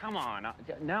doing. Come on.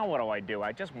 Now what do?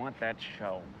 I just want that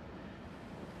show.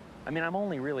 I mean, I'm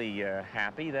only really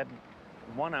happy that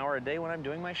 1 hour a day when I'm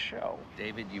doing my show.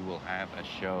 David, you will have a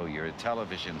show. You're a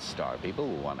television star. People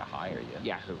will want to hire you.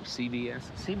 Yeah, who? CBS?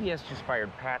 CBS just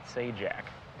fired Pat Sajak.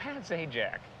 Pat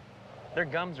Sajak. Their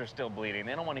gums are still bleeding.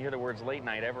 They don't want to hear the words late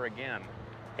night ever again.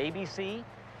 ABC?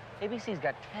 ABC's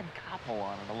got Ted Koppel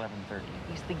on at 11:30.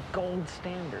 He's the gold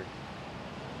standard.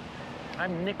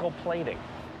 I'm nickel plating.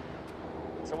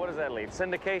 So what does that leave?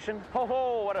 Syndication?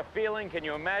 Ho, what a feeling. Can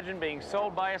you imagine being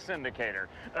sold by a syndicator?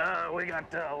 We got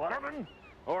Letterman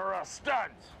or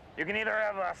Studs. You can either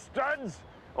have Studs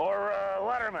or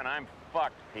Letterman. I'm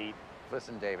fucked, Pete.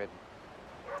 Listen, David.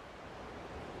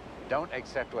 Don't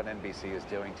accept what NBC is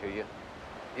doing to you.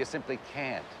 You simply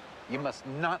can't. You must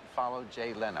not follow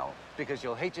Jay Leno, because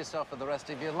you'll hate yourself for the rest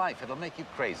of your life. It'll make you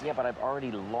crazy. Yeah, but I've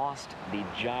already lost the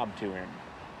job to him.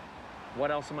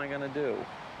 What else am I gonna do?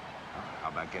 How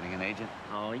about getting an agent?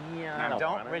 Oh, yeah. Now,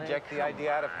 don't reject the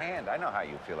idea out of hand. I know how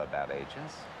you feel about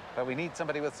agents, but we need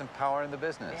somebody with some power in the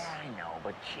business. Yeah, I know,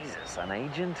 but Jesus, an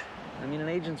agent? I mean, an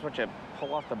agent's what you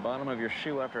pull off the bottom of your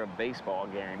shoe after a baseball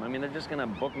game. I mean, they're just gonna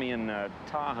book me in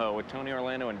Tahoe with Tony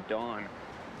Orlando and Dawn.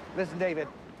 Listen, David,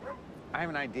 I have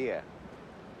an idea.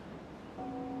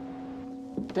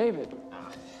 David.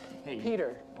 Hey.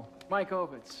 Peter. Mike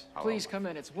Ovitz. Hello. Please come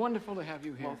in. It's wonderful to have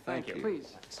you here. Well, thank you.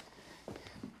 Please.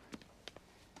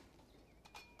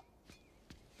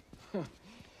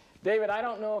 David, I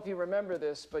don't know if you remember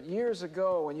this, but years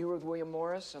ago when you were with William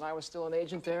Morris and I was still an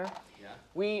agent there,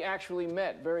 we actually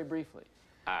met very briefly.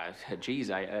 Geez,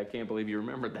 I can't believe you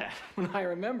remembered that. What I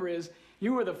remember is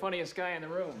You were the funniest guy in the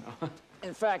room.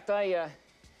 In fact, I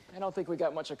don't think we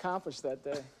got much accomplished that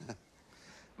day.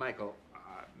 Michael,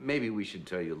 maybe we should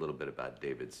tell you a little bit about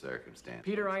David's circumstance.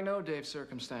 Peter, I know Dave's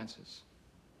circumstances.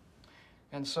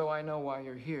 And so I know why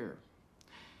you're here.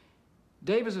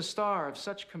 Dave is a star of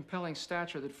such compelling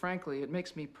stature that, frankly, it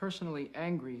makes me personally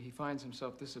angry he finds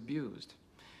himself disabused.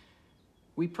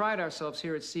 We pride ourselves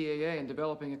here at CAA in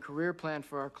developing a career plan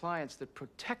for our clients that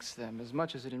protects them as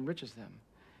much as it enriches them.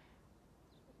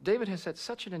 David has set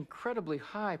such an incredibly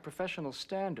high professional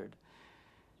standard,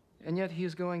 and yet he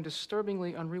is going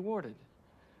disturbingly unrewarded.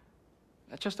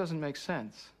 That just doesn't make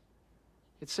sense.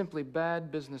 It's simply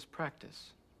bad business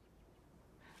practice.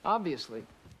 Obviously,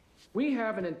 we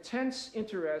have an intense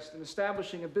interest in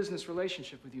establishing a business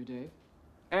relationship with you, Dave,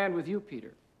 and with you,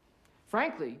 Peter.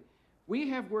 Frankly, we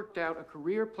have worked out a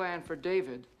career plan for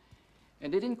David,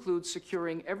 and it includes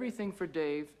securing everything for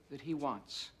Dave that he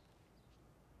wants.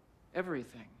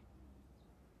 Everything.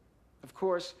 Of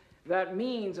course, that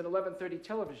means an 11:30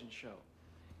 television show.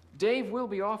 Dave will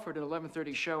be offered an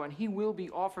 11:30 show, and he will be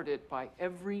offered it by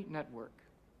every network.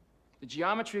 The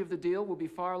geometry of the deal will be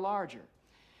far larger.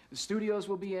 The studios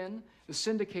will be in, the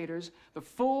syndicators, the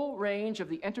full range of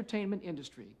the entertainment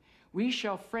industry. We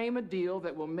shall frame a deal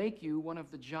that will make you one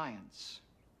of the giants.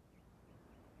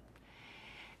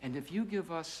 And if you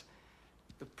give us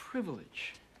the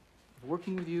privilege of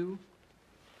working with you,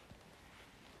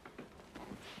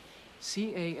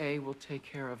 CAA will take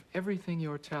care of everything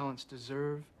your talents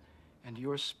deserve and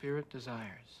your spirit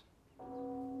desires.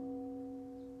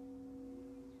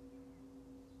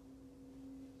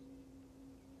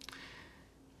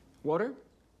 Water?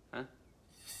 Huh?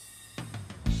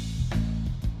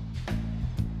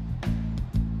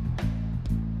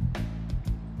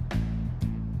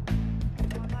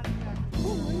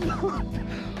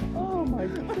 Oh my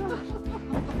God.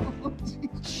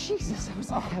 Jesus, I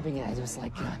was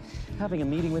like having a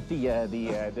meeting with the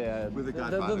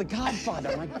Godfather. The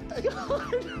Godfather. My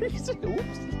God.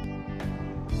 Oops.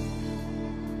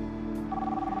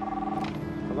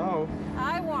 Hello?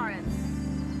 Hi, Warren.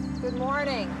 Good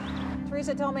morning.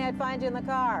 Teresa told me I'd find you in the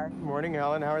car. Good morning,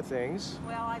 Helen. How are things?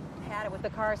 Well, I've had it with the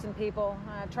Carson people,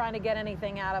 trying to get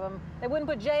anything out of them. They wouldn't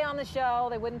put Jay on the show.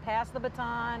 They wouldn't pass the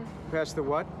baton. Pass the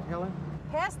what, Helen?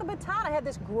 Pass the baton. I had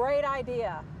this great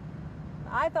idea.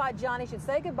 I thought Johnny should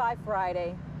say goodbye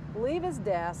Friday, leave his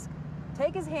desk,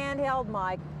 take his handheld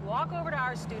mic, walk over to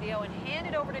our studio and hand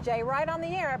it over to Jay right on the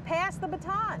air. Pass the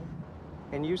baton.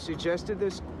 And you suggested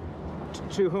this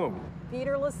to whom?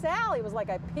 Peter LaSalle. He was like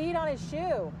I peed on his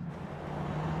shoe.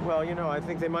 Well, you know, I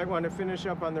think they might want to finish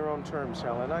up on their own terms,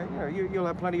 Helen. You'll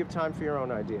have plenty of time for your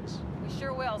own ideas. We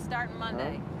sure will, starting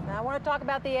Monday. Now, I want to talk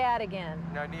about the ad again.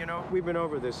 Now, you know, we've been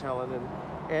over this, Helen,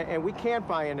 and we can't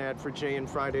buy an ad for Jay in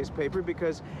Friday's paper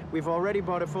because we've already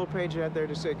bought a full-page ad there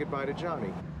to say goodbye to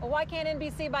Johnny. Well, why can't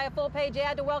NBC buy a full-page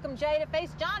ad to welcome Jay to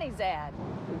face Johnny's ad?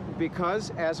 Because,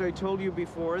 as I told you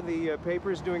before, the paper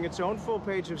is doing its own full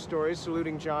page of stories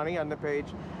saluting Johnny on the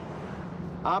page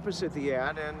opposite the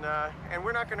ad, and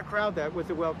we're not going to crowd that with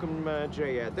the welcome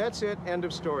Jay ad. That's it. End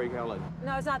of story, Helen.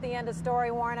 No, it's not the end of story,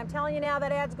 Warren. I'm telling you now,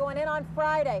 that ad's going in on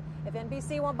Friday. If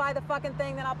NBC won't buy the fucking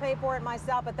thing, then I'll pay for it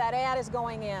myself, but that ad is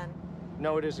going in.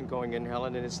 No, it isn't going in,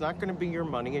 Helen, and it's not going to be your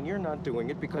money, and you're not doing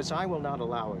it because I will not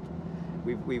allow it.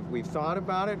 We've thought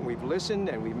about it, and we've listened,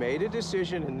 and we made a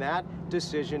decision, and that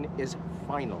decision is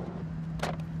final.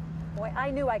 Boy,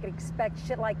 I knew I could expect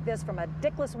shit like this from a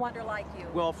dickless wonder like you.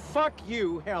 Well, fuck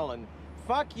you, Helen.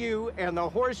 Fuck you and the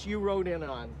horse you rode in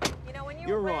on. You know, when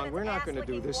You're wrong. We're not going to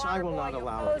do this. I will not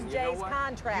allow it. You Jay's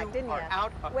contract, didn't you? Are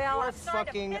out of your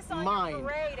fucking mind.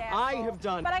 I have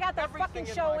done but I got the fucking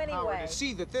show anyway. To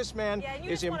see that this man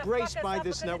is embraced by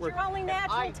this network. It's your only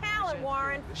natural talent,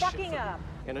 Warren. Fucking up.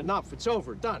 And enough. It's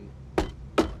over. Done.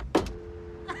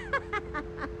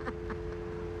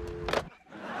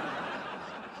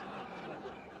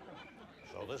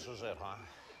 So this is it, huh?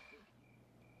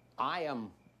 I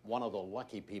am one of the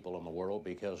lucky people in the world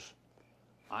because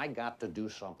I got to do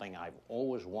something I've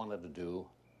always wanted to do,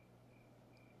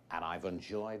 and I've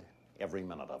enjoyed every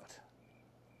minute of it.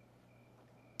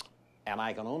 And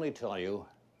I can only tell you,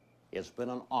 it's been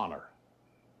an honor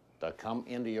to come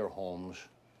into your homes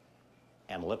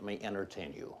and let me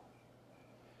entertain you.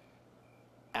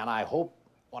 And I hope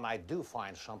when I do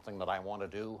find something that I want to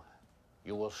do,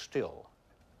 you will still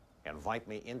invite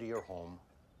me into your home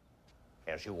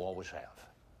as you always have.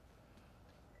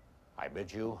 I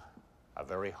bid you a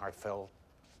very heartfelt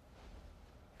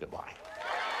goodbye.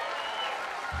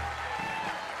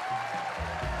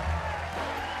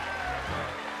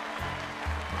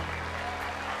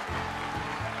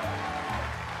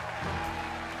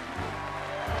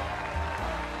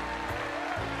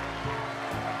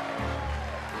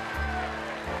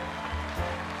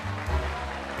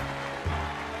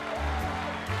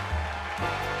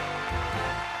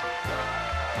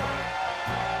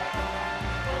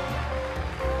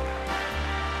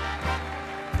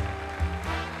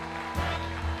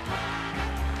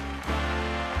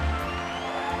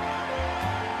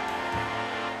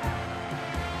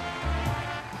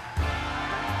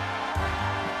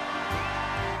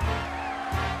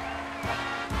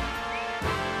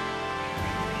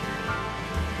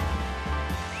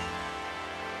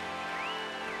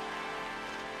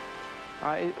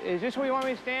 Is this where you want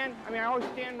me to stand? I mean, I always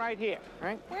stand right here,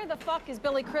 right? Where the fuck is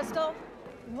Billy Crystal?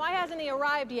 Why hasn't he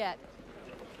arrived yet?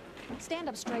 Stand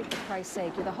up straight, for Christ's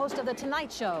sake. You're the host of The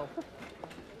Tonight Show.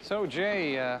 So,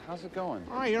 Jay, how's it going?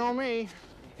 Oh, you know me.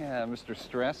 Yeah, Mr.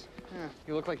 Stress. Yeah.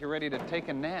 You look like you're ready to take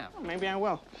a nap. Oh, maybe I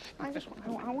will. I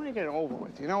want to get it over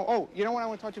with, you know? Oh, you know what I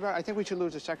want to talk to you about? I think we should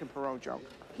lose the second Perot joke.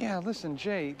 Yeah, listen,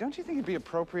 Jay, don't you think it'd be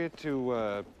appropriate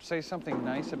to say something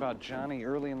nice about Johnny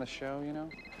early in the show, you know?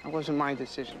 That wasn't my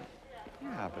decision.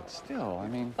 Yeah, but still, I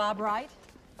mean... Bob Wright?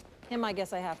 Him, I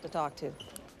guess I have to talk to.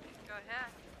 Go ahead.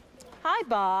 Hi,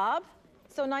 Bob.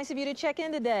 So nice of you to check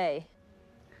in today.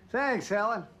 Thanks,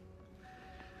 Helen.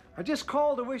 I just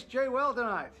called to wish Jay well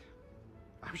tonight.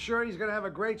 I'm sure he's gonna have a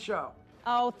great show.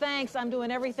 Oh, thanks. I'm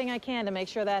doing everything I can to make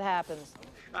sure that happens.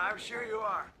 I'm sure you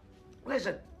are.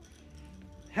 Listen,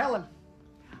 Helen,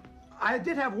 I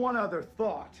did have one other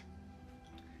thought.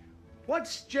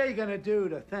 What's Jay gonna do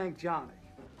to thank Johnny?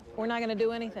 We're not gonna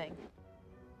do anything.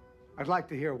 I'd like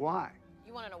to hear why.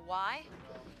 You want to know why?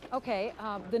 Okay,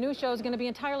 the new show is going to be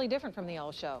entirely different from the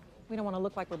old show. We don't want to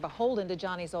look like we're beholden to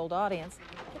Johnny's old audience.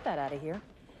 Get that out of here.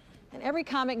 And every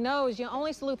comic knows you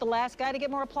only salute the last guy to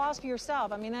get more applause for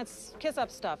yourself. I mean, that's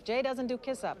kiss-up stuff. Jay doesn't do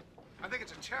kiss-up. I think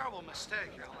it's a terrible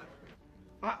mistake,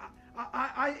 Helen.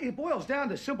 It boils down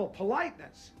to simple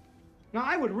politeness. Now,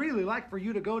 I would really like for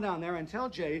you to go down there and tell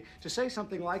Jay to say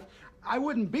something like, I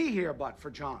wouldn't be here but for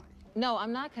Johnny. No,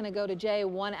 I'm not going to go to Jay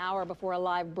 1 hour before a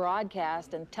live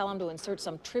broadcast and tell him to insert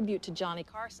some tribute to Johnny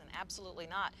Carson. Absolutely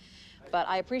not. But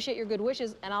I appreciate your good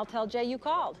wishes, and I'll tell Jay you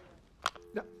called.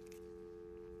 No.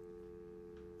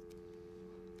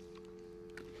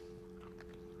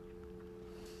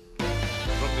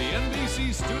 From the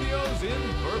NBC studios in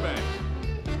Burbank,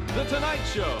 The Tonight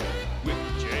Show with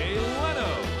Jay Leno.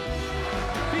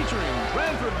 Featuring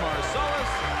Branford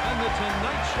Marsalis and The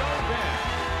Tonight Show Band.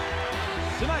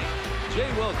 Tonight, Jay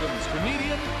welcomes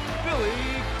comedian Billy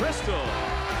Crystal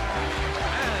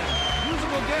and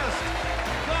musical guest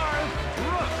Garth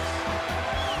Brooks.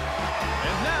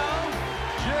 And now,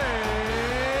 Jay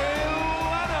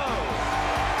Leno.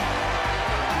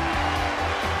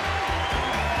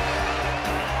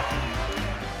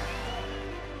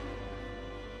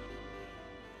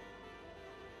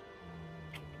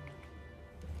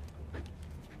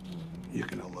 You're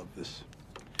gonna love this.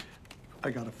 I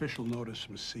got official notice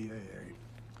from CAA.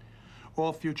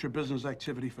 All future business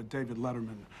activity for David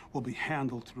Letterman will be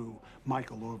handled through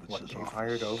Michael Orvitz's office. You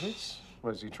hired Ovitz?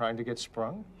 Was he trying to get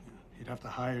sprung? He'd have to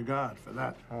hire God for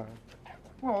that.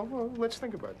 Well, let's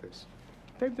think about this.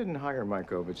 Dave didn't hire Mike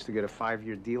Ovitz to get a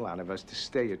 5-year deal out of us to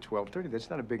stay at 12:30.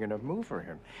 That's not a big enough move for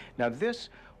him. Now, this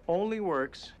only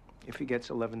works if he gets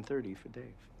 11:30 for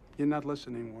Dave. You're not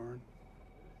listening, Warren.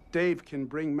 Dave can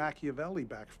bring Machiavelli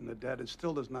back from the dead. It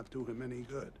still does not do him any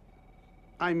good.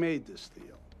 I made this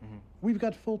deal. We've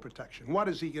got full protection. What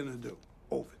is he gonna do?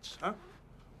 Ovitz, huh?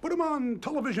 Put him on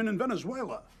television in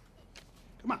Venezuela.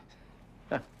 Come on.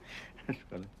 That's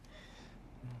funny.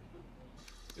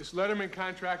 This Letterman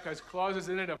contract has clauses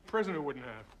in it a prisoner wouldn't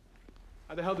have.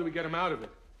 How the hell do we get him out of it?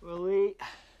 Willie,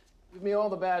 give me all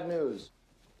the bad news.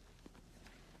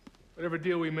 Whatever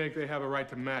deal we make, they have a right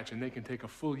to match, and they can take a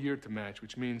full year to match,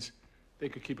 which means they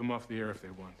could keep him off the air if they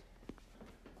want.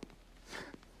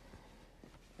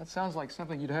 That sounds like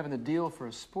something you'd have in the deal for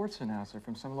a sports announcer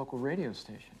from some local radio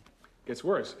station. Gets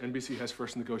worse. NBC has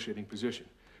first negotiating position.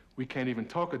 We can't even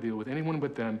talk a deal with anyone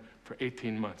but them for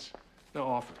 18 months. No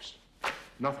offers.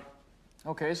 Nothing.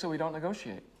 Okay, so we don't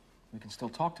negotiate. We can still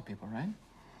talk to people, right?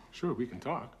 Sure, we can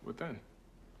talk. What then?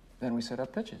 Then we set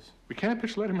up pitches. We can't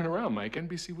pitch Letterman around, Mike.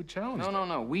 NBC would challenge them.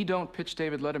 No. We don't pitch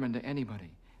David Letterman to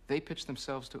anybody. They pitch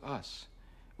themselves to us.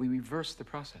 We reverse the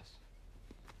process.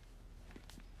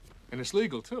 And it's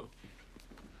legal, too.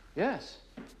 Yes.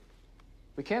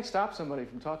 We can't stop somebody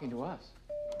from talking to us.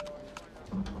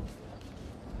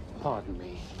 Pardon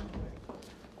me.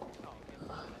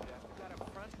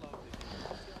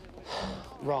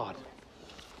 Rod.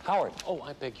 Howard. Oh,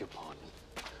 I beg your pardon.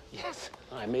 Yes,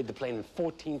 I made the plane in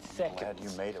 14 seconds. Glad you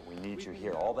made it. We need you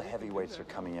here. All the heavyweights are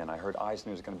coming in. I heard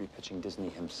Eisner's going to be pitching Disney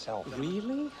himself.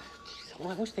 Really? Jeez,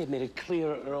 well, I wish they'd made it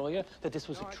clear earlier that this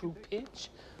was a true pitch.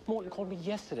 Morton called me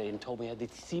yesterday and told me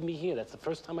they'd see me here. That's the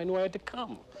first time I knew I had to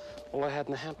come. All I had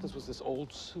in the Hamptons was this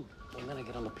old suit. And then I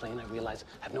get on the plane, I realize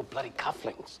I have no bloody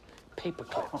cufflinks, paper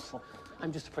clips.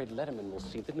 I'm just afraid Letterman will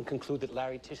see that and conclude that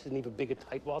Larry Tisch is an even bigger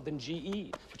tightwad than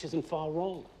GE, which isn't far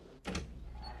wrong.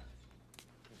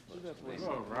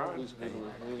 Hello, Ron.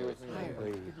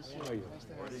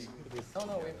 Oh,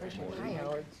 no, we appreciate it. Hi,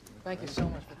 Howard. Thank you so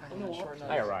much for coming on short notice.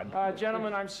 Hi, Rod.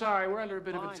 Gentlemen, I'm sorry. We're under a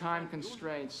bit of a time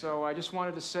constraint, so I just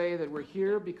wanted to say that we're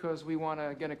here because we want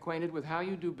to get acquainted with how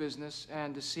you do business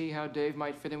and to see how Dave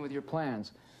might fit in with your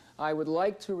plans. I would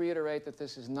like to reiterate that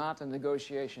this is not a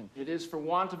negotiation. It is, for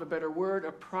want of a better word,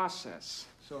 a process.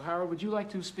 So, Howard, would you like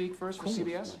to speak first for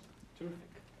CBS? Terrific.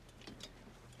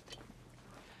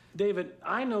 David,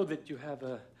 I know that you have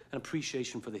an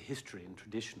appreciation for the history and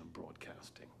tradition of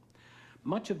broadcasting.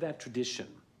 Much of that tradition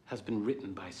has been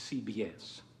written by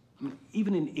CBS. I mean,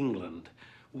 even in England,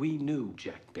 we knew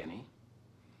Jack Benny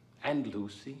and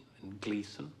Lucy and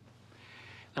Gleason.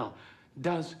 Now,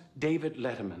 does David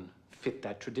Letterman fit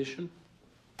that tradition?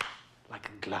 Like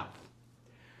a glove.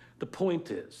 The point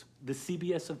is, the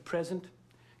CBS of present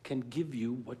can give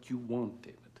you what you want,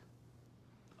 David.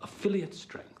 Affiliate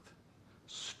strength,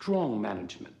 strong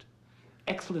management,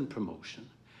 excellent promotion,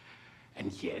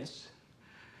 and yes,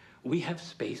 we have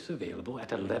space available at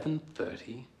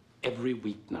 11:30 every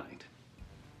weeknight.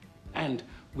 And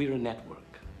we're a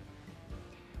network.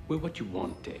 We're what you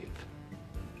want, Dave.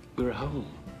 We're a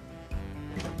home.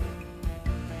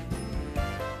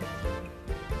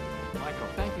 Michael,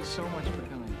 thank you so much for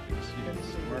coming.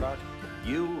 Murdoch,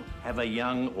 you have a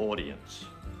young audience.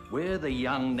 We're the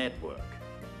young network.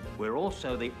 We're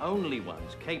also the only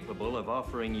ones capable of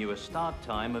offering you a start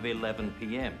time of 11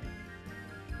 p.m.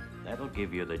 That'll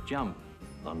give you the jump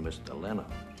on Mr. Leno.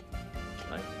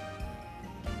 Right?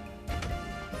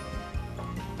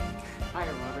 Hi,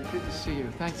 Robert. Good to see you.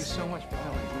 Thank you so much for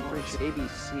coming. We appreciate it.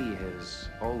 ABC has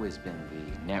always been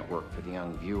the network for the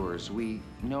young viewers. We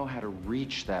know how to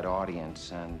reach that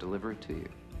audience and deliver it to you.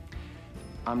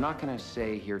 I'm not going to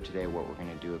say here today what we're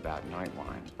going to do about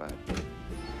Nightline, but...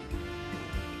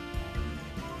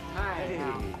 Hi,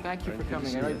 Al. Thank you for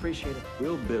coming. I really appreciate it.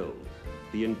 We'll build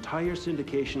the entire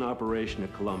syndication operation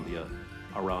at Columbia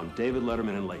around David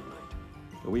Letterman and Late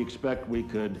Night. We expect we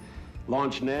could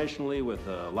launch nationally with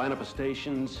a lineup of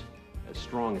stations as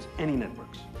strong as any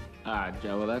networks.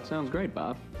 Well, that sounds great,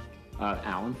 Bob.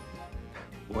 Alan?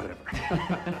 Whatever.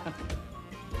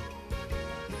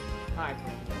 Hi,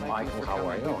 Michael, how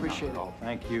are you? We appreciate it.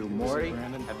 Thank you, Morty.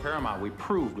 At Paramount, we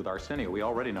proved with Arsenio we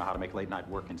already know how to make late night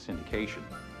work in syndication.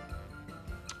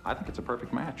 I think it's a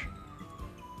perfect match.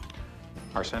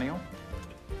 Arsenio,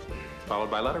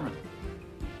 followed by Letterman.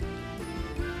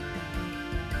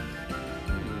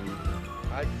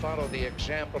 I'd follow the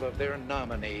example of their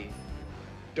nominee.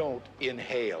 Don't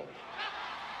inhale.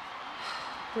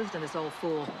 Listen to this old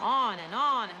fool. On and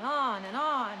on and on and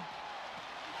on.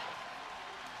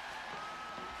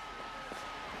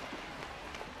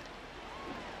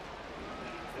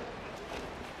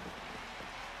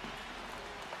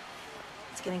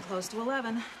 It's getting close to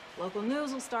 11. Local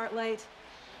news will start late.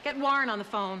 Get Warren on the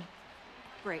phone.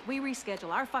 Great, we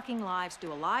reschedule our fucking lives to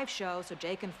do a live show so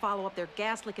Jay can follow up their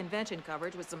ghastly convention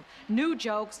coverage with some new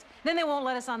jokes. Then they won't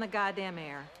let us on the goddamn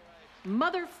air.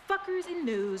 Motherfuckers in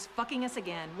news fucking us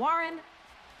again. Warren,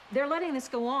 they're letting this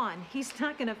go on. He's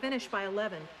not gonna finish by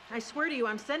 11. I swear to you,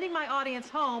 I'm sending my audience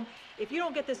home if you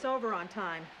don't get this over on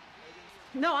time.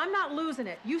 No, I'm not losing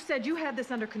it. You said you had this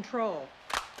under control.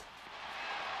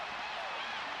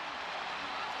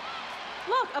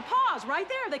 Look, a pause right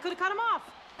there. They could have cut him off.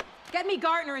 Get me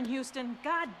Gartner in Houston.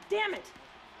 God damn it.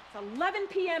 It's 11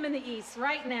 p.m. in the East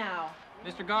right now.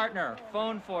 Mr. Gartner,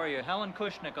 phone for you. Helen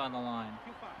Kushnick on the line.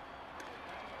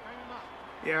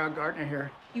 Yeah, Gartner here.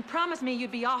 You promised me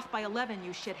you'd be off by 11,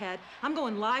 you shithead. I'm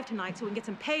going live tonight so we can get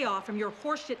some payoff from your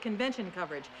horseshit convention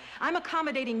coverage. I'm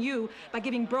accommodating you by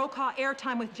giving Brokaw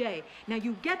airtime with Jay. Now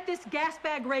you get this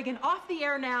gasbag Reagan off the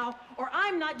air now, or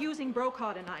I'm not using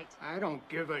Brokaw tonight. I don't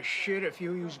give a shit if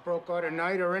you use Brokaw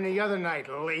tonight or any other night,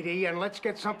 lady, and let's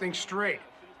get something straight.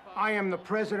 I am the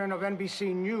president of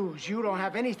NBC News. You don't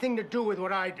have anything to do with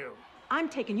what I do. I'm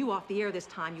taking you off the air this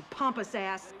time, you pompous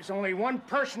ass. There's only one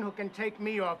person who can take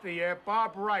me off the air,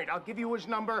 Bob Wright. I'll give you his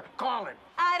number. Call him.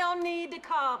 I don't need to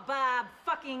call Bob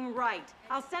fucking Wright.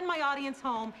 I'll send my audience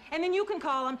home, and then you can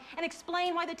call him and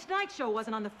explain why The Tonight Show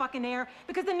wasn't on the fucking air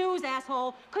because the news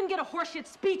asshole couldn't get a horseshit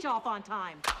speech off on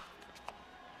time.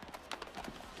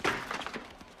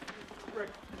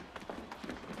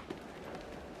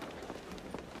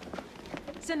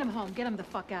 Send him home. Get him the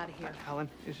fuck out of here. Helen,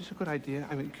 is this a good idea?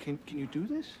 I mean, can you do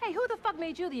this? Hey, who the fuck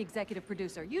made you the executive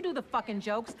producer? You do the fucking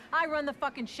jokes. I run the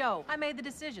fucking show. I made the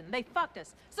decision. They fucked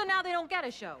us. So now they don't get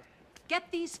a show. Get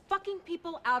these fucking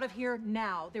people out of here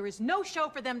now. There is no show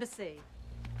for them to see.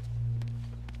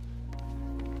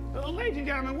 Ladies and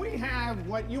gentlemen, we have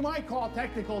what you might call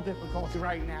technical difficulty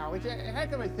right now. It's a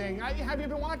heck of a thing. Have you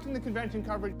been watching the convention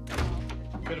coverage?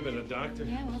 Could have been a doctor.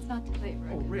 Yeah, well, it's not too late,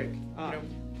 Rick. Oh, Rick,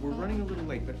 we're running a little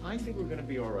late, but I think we're going to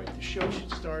be all right. The show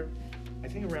should start, I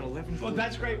think, around 11. Oh,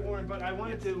 that's great, Warren, but I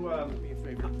wanted to, Do me a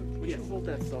favor. Would you hold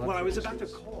that thought? well, I was for about to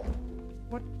just- call.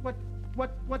 What,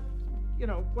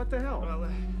 what the hell? Well,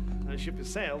 the ship has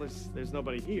sailed. There's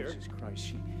nobody here. Jesus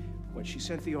Christ, she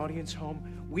sent the audience home.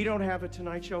 We don't have a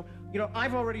Tonight Show.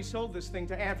 I've already sold this thing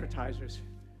to advertisers.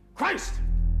 Christ!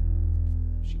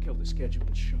 She killed the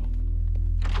scheduled show.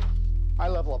 My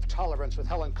level of tolerance with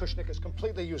Helen Kushnick is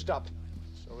completely used up.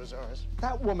 So is ours.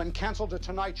 That woman canceled a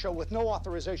Tonight Show with no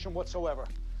authorization whatsoever.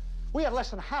 We had less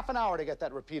than half an hour to get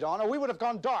that repeat on, or we would have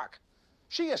gone dark.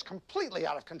 She is completely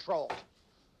out of control.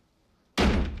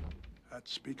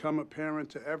 That's become apparent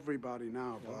to everybody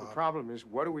now, Bob. The problem is,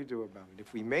 what do we do about it?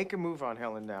 If we make a move on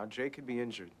Helen now, Jay could be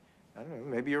injured. I don't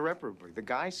know, maybe irreparably. The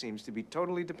guy seems to be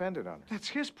totally dependent on it. That's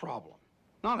his problem,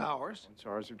 not ours. It's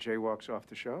ours if Jay walks off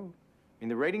the show. I mean,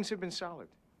 the ratings have been solid.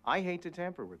 I hate to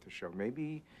tamper with the show.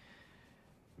 Maybe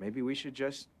we should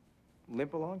just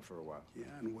limp along for a while. Yeah,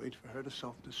 and wait for her to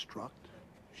self-destruct.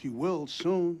 She will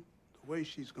soon, the way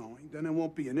she's going. Then it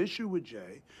won't be an issue with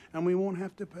Jay, and we won't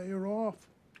have to pay her off.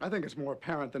 I think it's more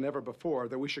apparent than ever before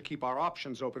that we should keep our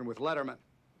options open with Letterman.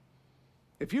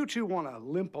 If you two want to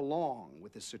limp along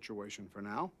with this situation for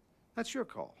now, that's your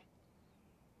call.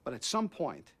 But at some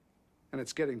point, and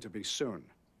it's getting to be soon,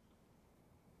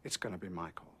 it's going to be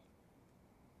my call.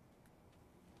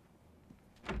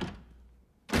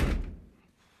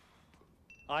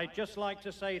 I'd just like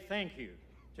to say thank you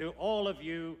to all of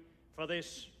you for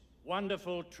this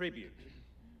wonderful tribute.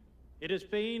 It has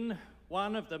been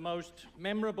one of the most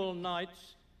memorable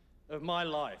nights of my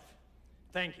life.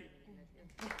 Thank you.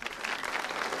 Thank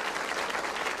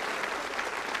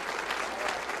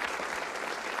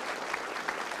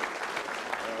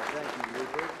you,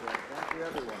 Rupert. Thank you,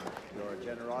 everyone. Your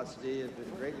generosity has been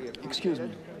greatly appreciated. Excuse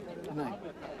me. Good night.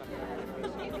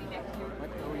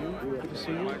 How are you? Good to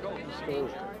see you.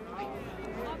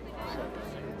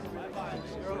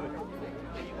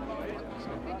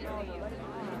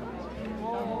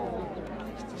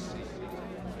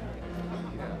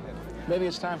 Maybe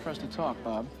it's time for us to talk,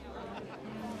 Bob.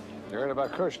 You heard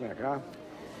about Kushnick, huh?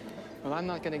 Well, I'm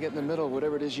not going to get in the middle of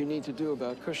whatever it is you need to do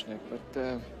about Kushnick,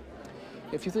 but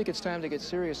if you think it's time to get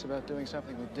serious about doing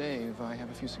something with Dave, I have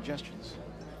a few suggestions.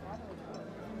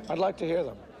 I'd like to hear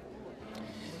them.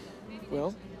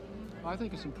 Well, I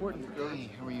think it's important. Hey,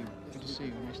 how are you? Good to see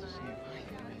you. Nice to see you.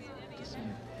 Good to see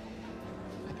you.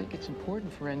 I think it's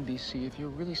important for NBC, if you're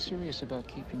really serious about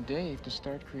keeping Dave, to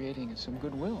start creating some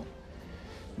goodwill.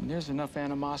 I mean, there's enough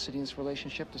animosity in this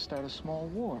relationship to start a small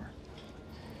war.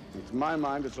 To my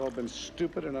mind, it's all been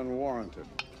stupid and unwarranted.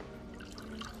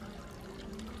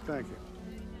 Thank you.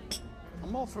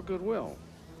 I'm all for goodwill.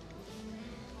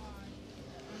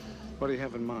 What do you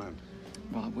have in mind?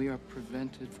 Bob, we are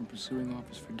prevented from pursuing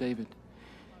offers for David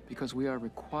because we are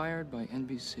required by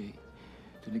NBC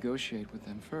to negotiate with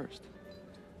them first.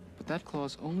 But that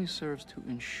clause only serves to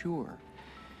ensure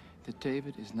that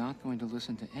David is not going to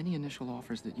listen to any initial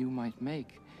offers that you might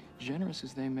make, generous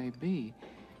as they may be,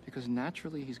 because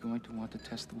naturally he's going to want to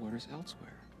test the waters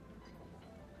elsewhere.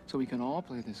 So we can all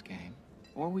play this game,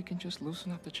 or we can just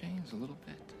loosen up the chains a little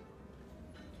bit.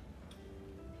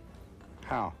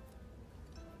 How?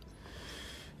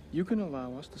 You can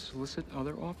allow us to solicit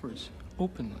other offers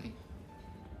openly.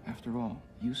 After all,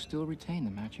 you still retain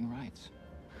the matching rights.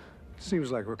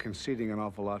 Seems like we're conceding an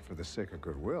awful lot for the sake of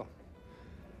goodwill.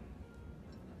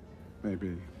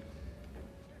 Maybe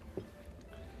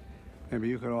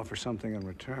you could offer something in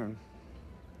return.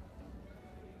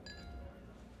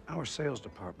 Our sales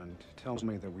department tells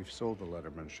me that we've sold the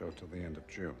Letterman show till the end of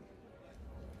June.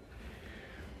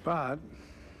 But,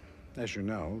 as you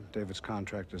know, David's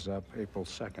contract is up April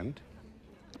 2nd.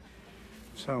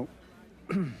 So,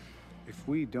 if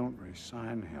we don't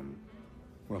re-sign him,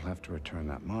 we'll have to return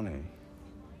that money.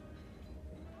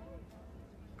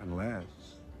 Unless...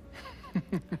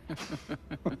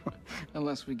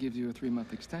 Unless we give you a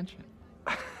 3-month extension.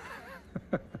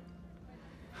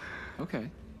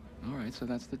 Okay. All right, so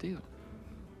that's the deal.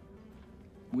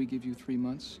 We give you 3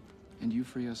 months, and you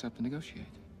free us up to negotiate.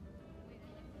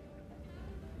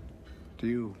 Do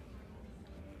you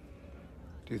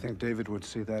think David would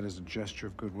see that as a gesture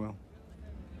of goodwill?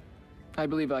 I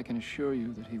believe I can assure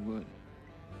you that he would.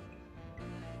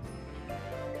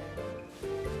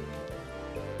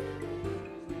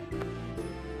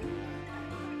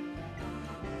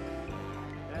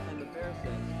 And the bear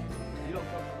says, you don't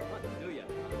come from hunting, do you?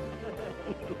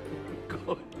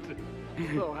 Good.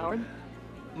 Hello, Howard.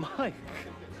 Mike.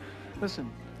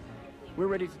 Listen, we're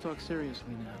ready to talk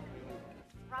seriously now.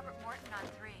 Robert Morton on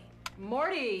 3.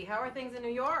 Morty, how are things in New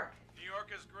York? New York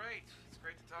is great. It's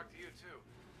great to talk to you, too.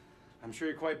 I'm sure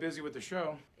you're quite busy with the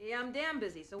show. Yeah, I'm damn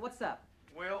busy, so what's up?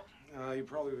 Well, you've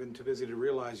probably been too busy to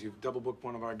realize you've double-booked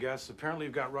one of our guests. Apparently,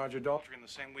 you've got Roger Daltrey in the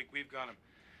same week we've got him.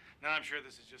 Now, I'm sure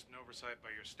this is just an oversight by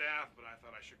your staff, but I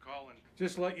thought I should call and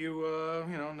just let you,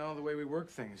 know the way we work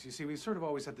things. You see, we sort of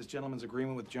always had this gentleman's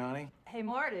agreement with Johnny. Hey,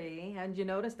 Marty, hadn't you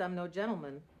noticed I'm no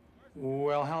gentleman?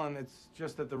 Well, Helen, it's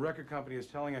just that the record company is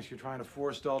telling us you're trying to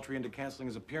force Daltrey into canceling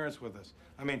his appearance with us.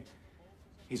 I mean,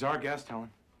 he's our guest, Helen.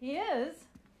 He is?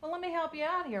 Well, let me help you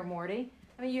out here, Morty.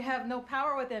 I mean, you have no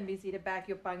power with NBC to back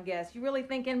you up on guests. You really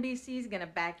think NBC's gonna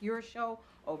back your show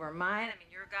over mine? I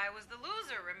mean, your guy was the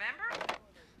loser, remember?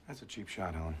 That's a cheap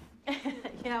shot, Helen.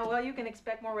 Yeah, well, you can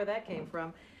expect more where that came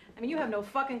from. I mean, you have no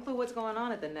fucking clue what's going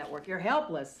on at the network. You're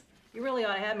helpless. You really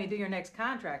ought to have me do your next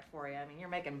contract for you. I mean, you're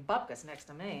making bupkis next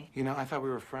to me. You know, I thought we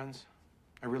were friends.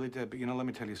 I really did. But, let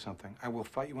me tell you something. I will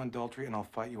fight you on Daltrey, and I'll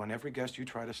fight you on every guest you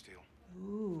try to steal.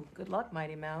 Ooh, good luck,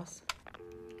 Mighty Mouse.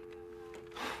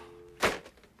 It's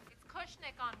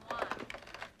Kushnick on 1.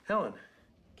 Helen.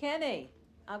 Kenny,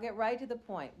 I'll get right to the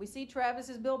point. We see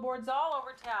Travis's billboards all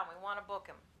over town. We want to book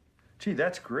him. Gee,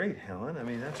 that's great, Helen. I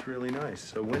mean, that's really nice.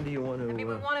 So when do you want to... I mean,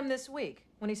 we want him this week,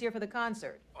 when he's here for the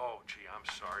concert. Oh, gee, I'm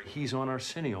sorry. He's on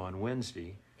Arsenio on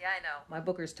Wednesday. Yeah, I know. My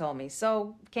bookers told me,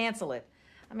 so cancel it.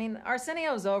 I mean,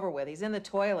 Arsenio's over with. He's in the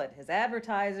toilet. His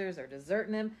advertisers are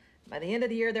deserting him. By the end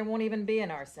of the year, there won't even be an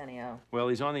Arsenio. Well,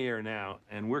 he's on the air now,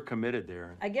 and we're committed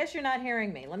there. I guess you're not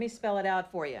hearing me. Let me spell it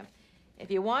out for you. If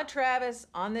you want Travis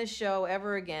on this show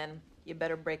ever again, you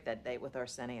better break that date with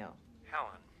Arsenio.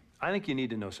 Helen, I think you need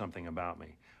to know something about me.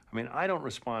 I mean, I don't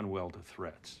respond well to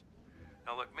threats.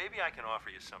 Now, look, maybe I can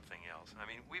offer you something else. I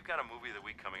mean, we've got a movie of the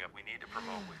week coming up we need to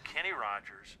promote with Kenny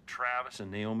Rogers, Travis, and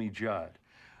Naomi Judd.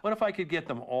 What if I could get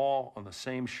them all on the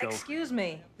same show? Excuse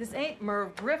me, this ain't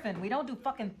Merv Griffin. We don't do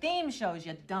fucking theme shows,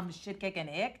 you dumb shit-kicking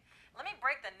hick. Let me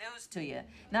break the news to you.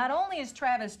 Not only is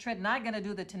Travis Tritt not gonna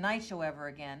do the Tonight Show ever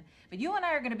again, but you and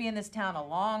I are gonna be in this town a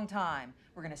long time.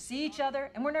 We're gonna see each other,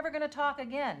 and we're never gonna talk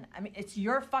again. I mean, it's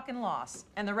your fucking loss,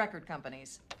 and the record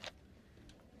company's.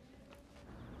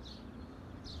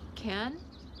 Ken?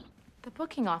 The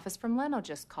booking office from Leno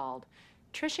just called.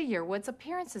 Trisha Yearwood's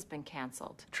appearance has been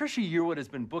canceled. Trisha Yearwood has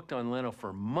been booked on Leno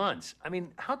for months. I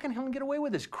mean, how can Helen get away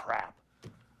with this crap?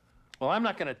 Well, I'm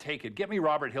not gonna take it. Get me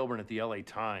Robert Hilburn at the LA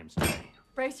Times.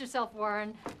 Brace yourself,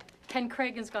 Warren. Ken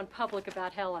Cragen's gone public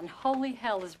about Helen. Holy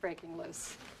hell is breaking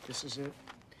loose. This is it?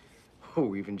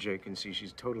 Oh, even Jay can see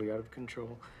she's totally out of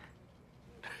control.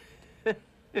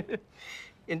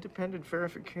 Independent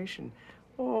verification.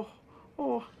 Oh.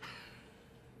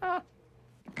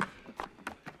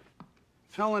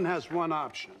 Helen has one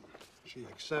option. She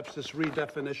accepts this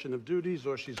redefinition of duties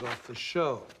or she's off the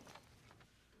show.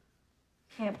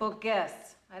 Can't book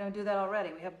guests. I don't do that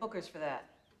already. We have bookers for that.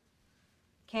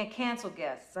 Can't cancel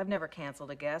guests. I've never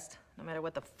canceled a guest, no matter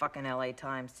what the fucking LA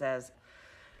Times says.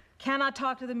 Cannot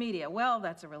talk to the media. Well,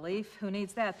 that's a relief. Who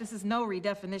needs that? This is no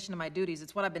redefinition of my duties.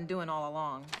 It's what I've been doing all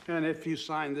along. And if you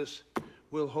sign this,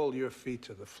 we'll hold your feet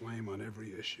to the flame on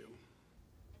every issue.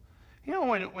 You know,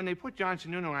 when they put John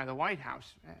Sununu out of the White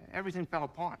House, everything fell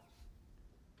apart.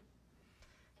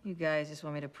 You guys just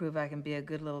want me to prove I can be a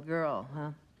good little girl,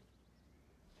 huh?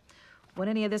 Would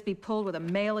any of this be pulled with a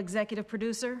male executive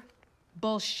producer?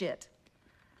 Bullshit.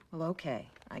 Well, okay,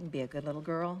 I can be a good little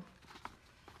girl.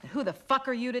 And who the fuck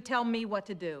are you to tell me what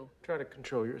to do? Try to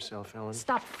control yourself, Helen.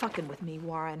 Stop fucking with me,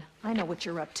 Warren. I know what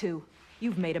you're up to.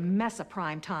 You've made a mess of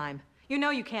prime time. You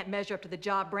know you can't measure up to the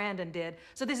job Brandon did,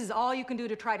 so this is all you can do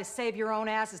to try to save your own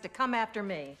ass is to come after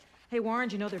me. Hey, Warren,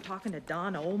 you know they're talking to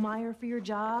Don Ohlmeyer for your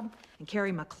job and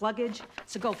Carrie McCluggage,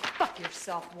 so go fuck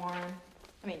yourself, Warren.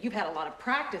 I mean, you've had a lot of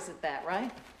practice at that,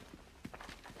 right?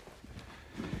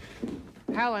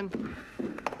 Helen.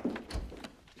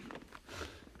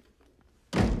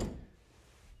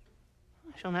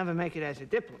 She'll never make it as a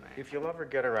diplomat. If you love her,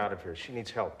 get her out of here. She needs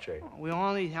help, Jay. We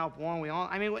all need help, Warren.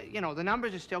 I mean, the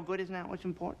numbers are still good. Isn't that what's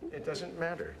important? It doesn't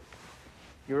matter.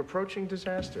 You're approaching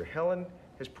disaster. Helen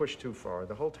has pushed too far.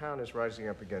 The whole town is rising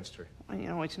up against her.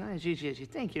 Well, it's not as easy as you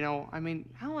think, I mean,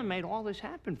 Helen made all this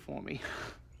happen for me.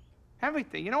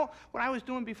 Everything. You know what I was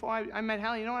doing before I met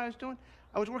Helen? You know what I was doing?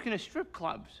 I was working at strip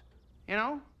clubs,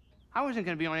 I wasn't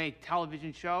going to be on any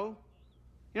television show.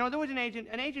 There was an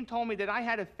agent told me that I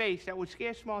had a face that would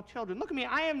scare small children. Look at me,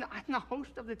 I'm the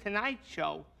host of The Tonight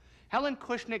Show. Helen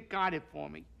Kushnick got it for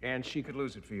me. And she could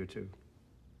lose it for you, too.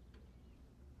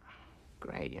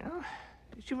 Great,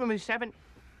 She was 7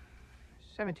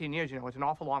 17 years, you know, it's an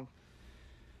awful long...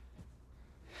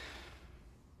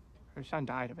 Her son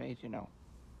died of AIDS, you know.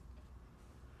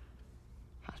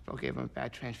 Hospital gave him a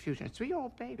bad transfusion. A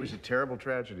 3-year-old baby. It was a terrible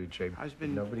tragedy, Jay.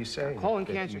 Husband, nobody's saying colon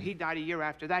that cancer. He died a year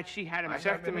after that. She had a I'm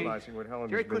mastectomy. not minimizing what Helen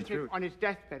Jerry has been Kushnick through. on his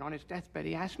deathbed,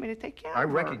 he asked me to take care I of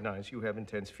her. recognize you have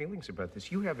intense feelings about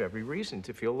this. You have every reason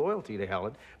to feel loyalty to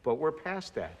Helen, but we're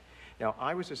past that. Now,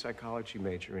 I was a psychology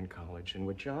major in college, and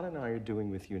what John and I are doing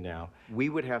with you now, we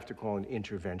would have to call an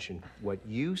intervention. What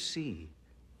you see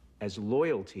as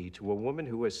loyalty to a woman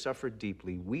who has suffered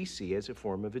deeply, we see as a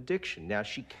form of addiction. Now,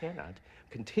 she cannot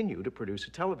continue to produce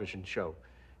a television show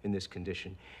in this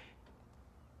condition.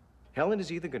 Helen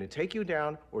is either going to take you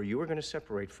down or you are going to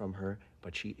separate from her,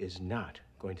 but she is not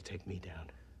going to take me down.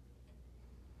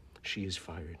 She is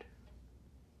fired.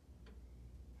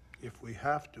 If we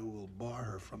have to, we'll bar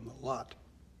her from the lot.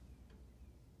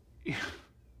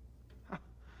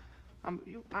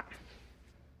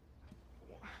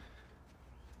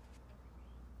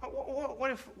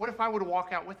 What if I were to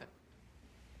walk out with it?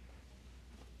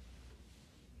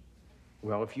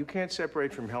 Well, if you can't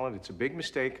separate from Helen, it's a big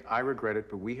mistake. I regret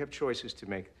it, but we have choices to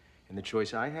make. And the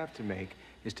choice I have to make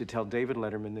is to tell David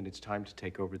Letterman that it's time to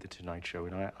take over The Tonight Show.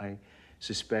 And I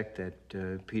suspect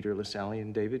that Peter LaSalle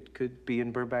and David could be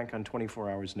in Burbank on 24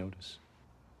 hours' notice.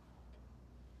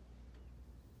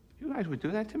 You guys would do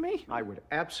that to me? I would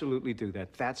absolutely do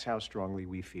that. That's how strongly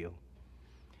we feel.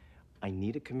 I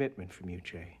need a commitment from you,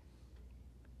 Jay.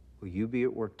 Will you be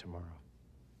at work tomorrow?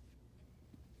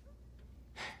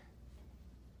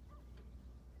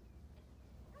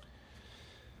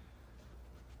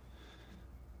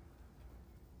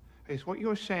 Is what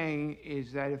you're saying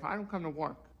is that if I don't come to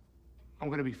work, I'm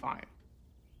going to be fired.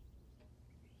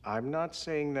 I'm not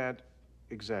saying that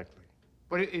exactly.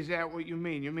 But is that what you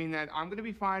mean? You mean that I'm going to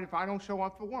be fired if I don't show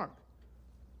up for work?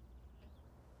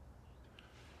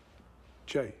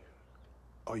 Jay,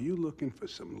 are you looking for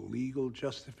some legal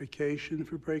justification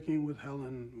for breaking with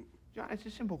Helen? John, it's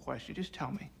a simple question. Just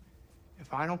tell me.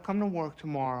 If I don't come to work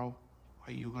tomorrow,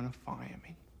 are you going to fire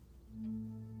me?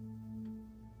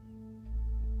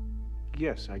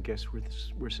 Yes, I guess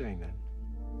we're saying that.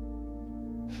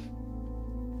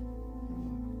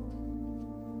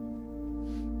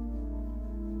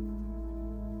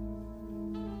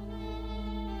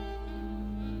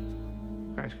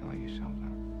 You guys can let yourselves out.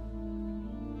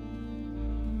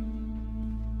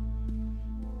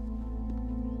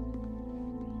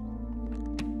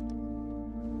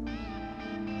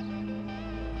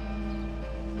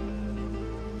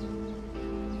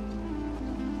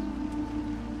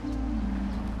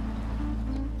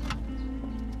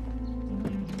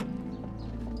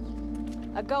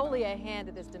 A goalie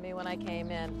handed this to me when I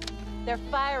came in. They're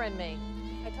firing me.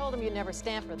 I told them you'd never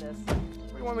stand for this.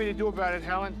 What do you want me to do about it,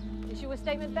 Helen? Issue a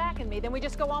statement backing me, then we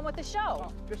just go on with the show.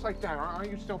 Oh, just like that. Aren't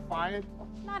you still fired?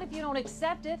 Not if you don't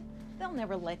accept it. They'll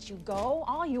never let you go.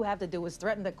 All you have to do is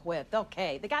threaten to quit.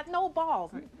 Okay, they got no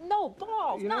balls. No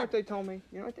balls. You know what they told me?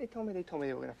 You know what they told me? They told me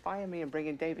they were going to fire me and bring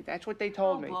in David. That's what they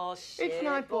told me. Bullshit. It's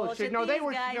not bullshit. No, These they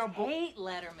were. guys You know, hate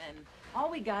Letterman. All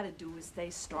we got to do is stay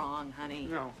strong, honey.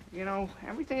 No, you know,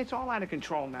 everything, it's all out of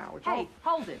control now. It's Hey,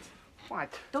 hold it.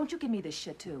 What? Don't you give me this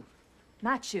shit, too.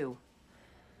 Not you.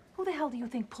 Who the hell do you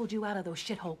think pulled you out of those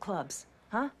shithole clubs?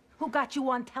 Huh? Who got you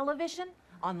on television?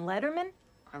 On Letterman?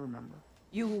 I remember.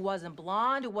 You who wasn't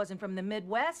blonde, who wasn't from the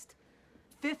Midwest?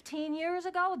 15 years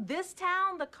ago, this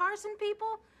town, the Carson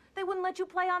people, they wouldn't let you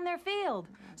play on their field.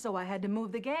 So I had to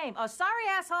move the game. Oh, sorry,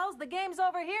 assholes, the game's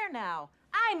over here now.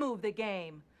 I moved the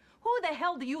game. Who the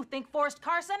hell do you think forced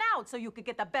Carson out so you could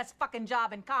get the best fucking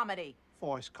job in comedy?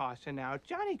 Forced Carson out.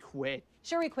 Johnny quit.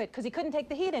 Sure he quit, because he couldn't take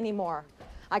the heat anymore.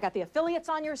 I got the affiliates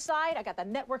on your side. I got the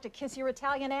network to kiss your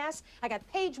Italian ass. I got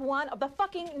page 1 of the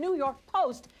fucking New York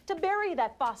Post to bury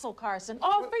that fossil Carson.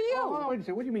 All for you. Oh, wait a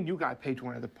second. What do you mean you got page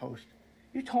 1 of the Post?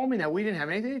 You told me that we didn't have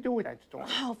anything to do with that story.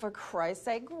 Oh, for Christ's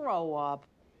sake, grow up.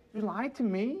 You lied to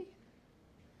me?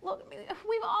 Look,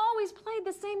 we've always played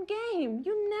the same game.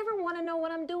 You never want to know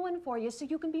what I'm doing for you so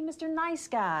you can be Mr. Nice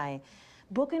Guy.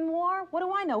 Book and war? What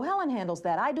do I know? Helen handles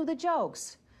that. I do the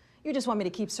jokes. You just want me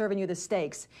to keep serving you the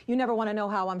steaks. You never want to know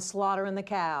how I'm slaughtering the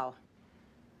cow.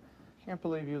 Can't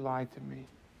believe you lied to me.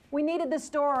 We needed the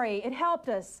story. It helped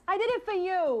us. I did it for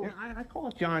you. Yeah, I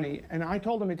called Johnny, and I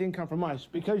told him it didn't come from us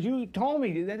because you told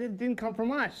me that it didn't come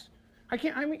from us. I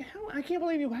can't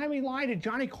believe you had me lie to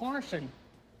Johnny Carson.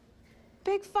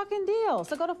 Big fucking deal.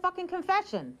 So go to fucking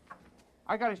confession.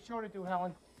 I got a show to do,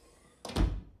 Helen.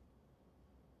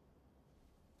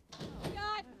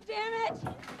 God damn it!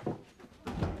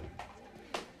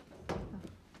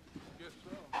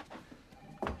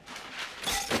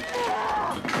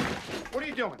 What are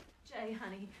you doing? Jay,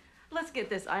 honey, let's get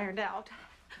this ironed out.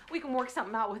 We can work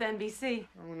something out with NBC.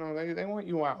 Oh, no, they want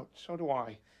you out. So do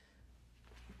I.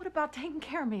 What about taking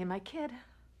care of me and my kid?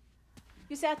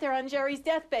 You sat there on Jerry's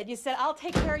deathbed. You said, I'll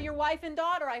take care of your wife and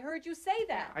daughter. I heard you say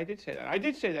that. I did say that. I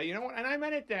did say that, you know what? And I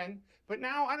meant it then. But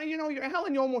now, you know,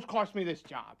 Helen, you almost cost me this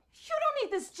job. You don't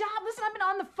need this job. Listen, I've been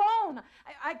on the phone.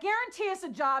 I guarantee us a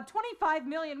job, $25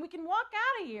 million. We can walk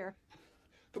out of here.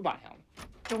 Goodbye, Helen.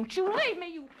 Don't you leave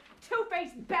me, you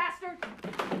two-faced bastard.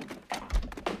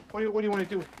 What do you want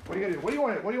to do? What are you going to do? What do you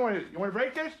want to do? You want to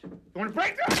break this? You want to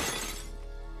break this?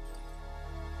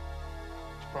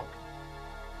 It's broken.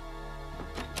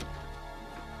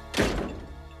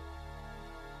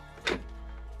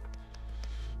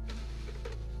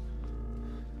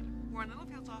 Warren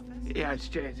Littlefield's office? Yeah, it's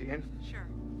Jay again. Sure.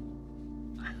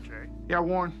 Jay? Yeah,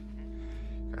 Warren.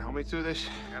 Can you help me through this?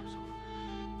 Absolutely.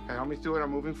 Can you help me through it?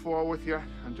 I'm moving forward with you.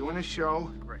 I'm doing a show.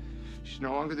 Great. She's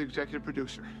no longer the executive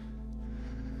producer.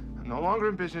 I'm no longer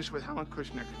in business with Helen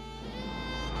Kushnick.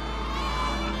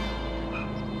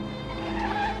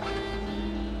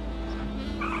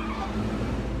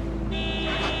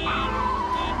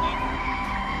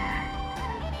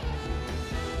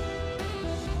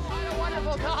 What a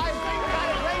wonderful time. We got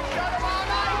a great show tomorrow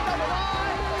night.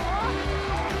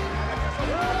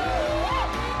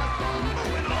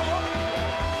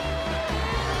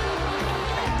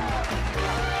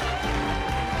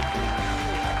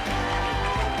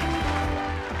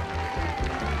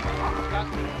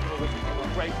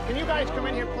 Great. Can you guys come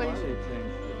in here, please?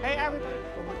 Hey, everybody,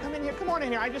 come in here. Come on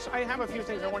in here. I have a few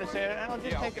things I want to say, and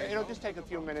it'll just take a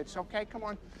few minutes. Okay, come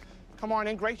on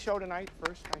in. Great show tonight.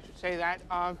 First, I should say that.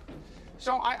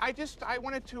 So I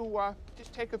wanted to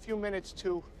just take a few minutes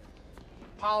to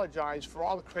apologize for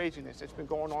all the craziness that's been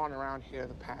going on around here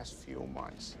the past few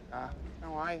months.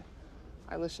 I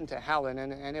listened to Helen,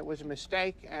 and it was a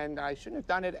mistake, and I shouldn't have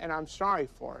done it, and I'm sorry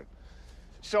for it.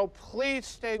 So please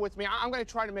stay with me. I'm going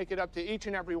to try to make it up to each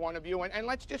and every one of you, and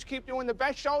let's just keep doing the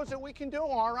best shows that we can do,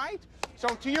 all right? So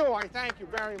to you, I thank you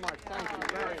very much. Thank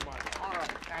you very much. All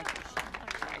right, thank you so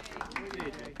much. Thank you.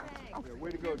 Hey, Jay. Okay. Way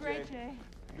to go, Jay. Great, Jay.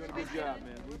 You're doing a good job,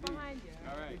 man. We're behind you.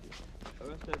 All right. The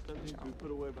rest of that stuff needs to be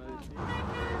put away by this team.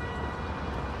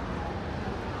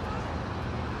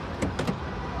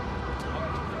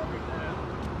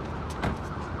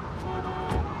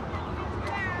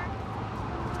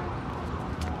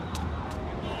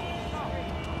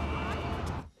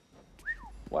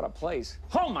 What a place.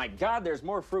 Oh, my God, there's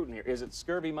more fruit in here. Is it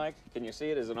scurvy, Mike? Can you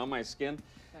see it? Is it on my skin?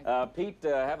 Pete,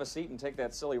 have a seat and take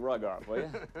that silly rug off, will you?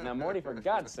 Now, Morty, for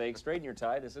God's sake, straighten your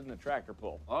tie. This isn't a tractor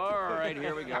pull. All right,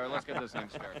 here we go. Let's get this thing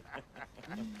started.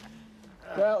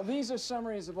 Well, these are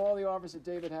summaries of all the offers that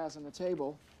David has on the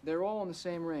table. They're all in the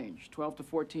same range, 12 to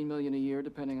 14 million a year,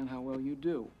 depending on how well you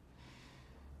do.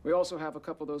 We also have a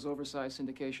couple of those oversized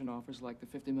syndication offers, like the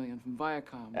 50 million from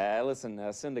Viacom. Listen,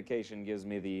 syndication gives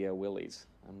me the willies.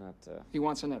 I'm not, He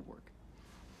wants a network.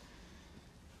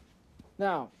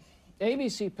 Now,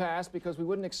 ABC passed because we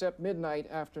wouldn't accept midnight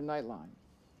after Nightline.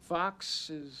 Fox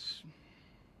is,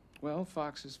 well,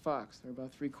 Fox is Fox. They're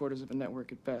about 3/4 of a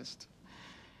network at best.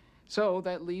 So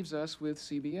that leaves us with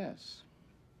CBS.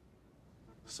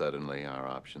 Suddenly, our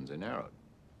options are narrowed.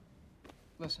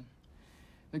 Listen,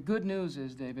 the good news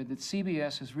is, David, that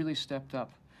CBS has really stepped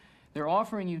up. They're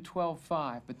offering you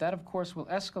 12.5, but that, of course, will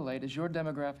escalate as your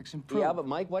demographics improve. Yeah, but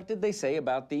Mike, what did they say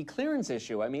about the clearance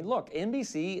issue? I mean, look,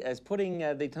 NBC is putting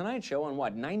the Tonight Show on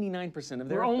what, 99% of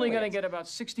their We're only going to affiliates. get about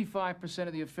 65%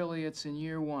 of the affiliates in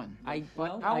year one.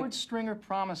 Well, Howard Stringer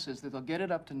promises that they'll get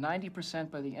it up to 90%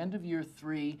 by the end of year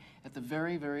 3 at the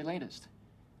very, very latest.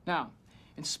 Now,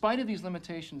 in spite of these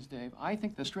limitations, Dave, I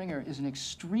think that Stringer is an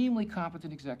extremely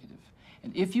competent executive.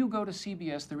 And if you go to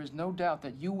CBS, there is no doubt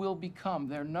that you will become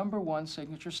their #1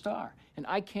 signature star. And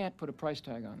I can't put a price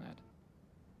tag on that.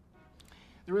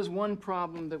 There is one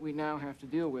problem that we now have to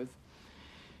deal with,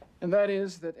 and that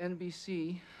is that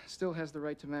NBC still has the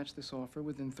right to match this offer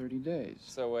within 30 days.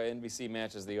 So NBC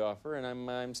matches the offer, and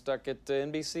I'm stuck at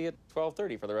NBC at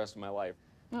 12:30 for the rest of my life.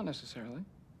 Not necessarily.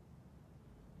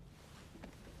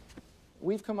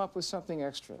 We've come up with something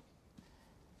extra.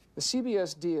 The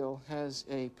CBS deal has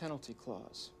a penalty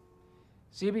clause.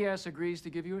 CBS agrees to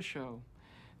give you a show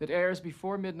that airs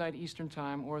before midnight Eastern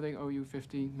Time, or they owe you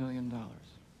 $50 million.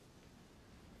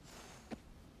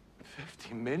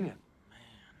 $50 million? Man.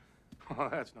 Oh,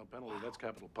 that's no penalty. That's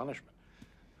capital punishment.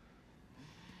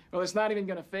 Well, it's not even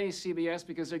going to phase CBS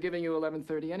because they're giving you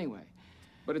 11:30 anyway.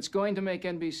 But it's going to make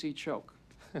NBC choke.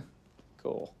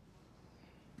 Cool.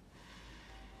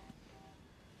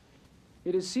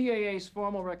 It is CAA's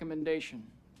formal recommendation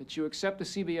that you accept the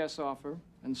CBS offer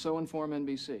and so inform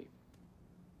NBC.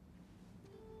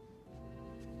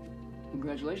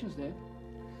 Congratulations, Dave.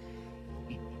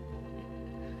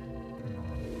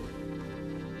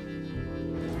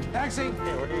 Taxi! Hey,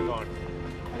 where are you going?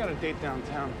 I got a date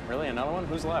downtown. Really? Another one?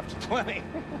 Who's left? Plenty.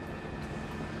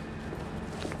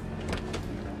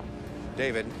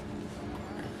 David,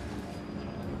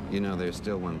 you know there's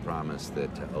still one promise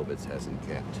that Obitz hasn't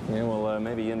kept. Yeah, well,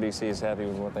 maybe NBC is happy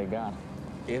with what they got.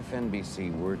 If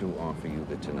NBC were to offer you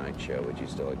The Tonight Show, would you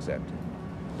still accept it?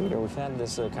 Peter, we've had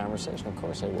this conversation. Of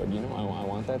course I would. You know, I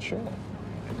want that show.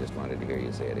 I just wanted to hear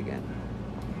you say it again.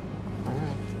 All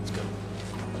right, let's go.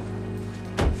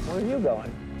 Where are you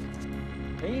going?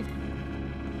 Pete?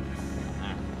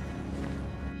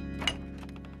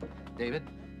 David,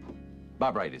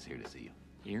 Bob Wright is here to see you.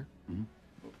 Here?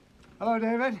 Hello,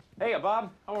 David. Hey,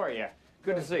 Bob. How are you?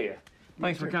 Good to see you.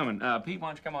 Thanks for coming. Pete, why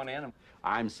don't you come on in?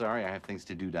 I'm sorry, I have things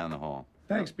to do down the hall.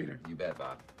 Thanks, Peter. You bet,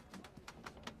 Bob.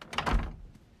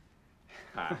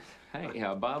 Hey,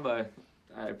 Bob,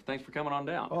 thanks for coming on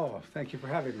down. Oh, thank you for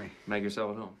having me. Make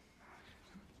yourself at home.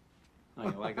 Oh,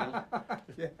 you like that?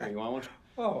 Yeah. Here, you want one?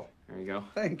 Oh. There you go.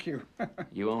 Thank you.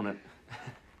 You own it.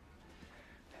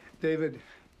 David,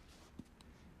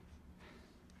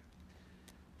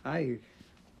 I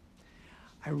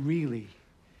really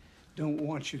don't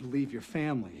want you to leave your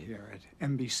family here at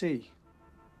NBC.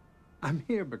 I'm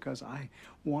here because I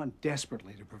want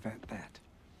desperately to prevent that.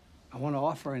 I want to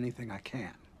offer anything I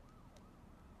can.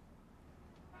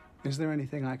 Is there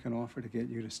anything I can offer to get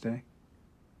you to stay?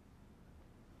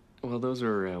 Well, those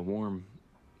are warm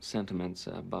sentiments,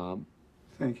 Bob.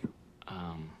 Thank you.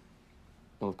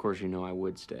 Well, of course, you know I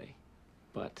would stay,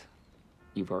 but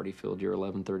you've already filled your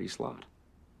 11:30 slot.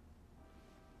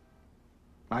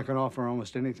 I can offer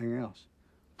almost anything else.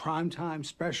 Primetime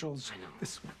specials.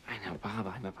 I know, Bob.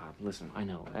 Bob. Listen, I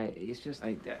know. It's just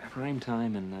prime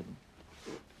time, and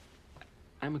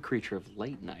I'm a creature of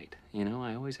late night. You know,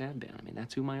 I always have been. I mean,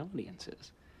 that's who my audience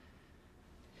is.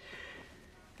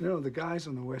 You know, the guys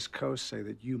on the West Coast say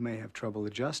that you may have trouble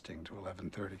adjusting to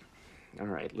 11:30. All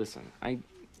right, listen.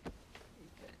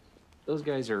 Those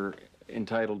guys are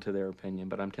entitled to their opinion,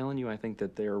 but I'm telling you, I think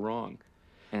that they're wrong.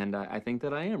 And I think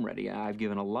that I am ready. I've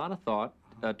given a lot of thought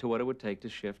to what it would take to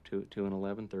shift to an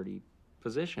 11:30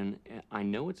 position. I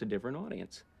know it's a different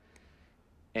audience.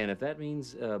 And if that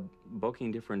means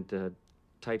booking different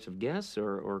types of guests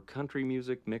or country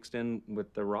music mixed in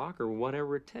with the rock or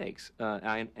whatever it takes,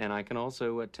 and I can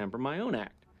also temper my own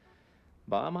act.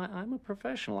 Bob, I'm a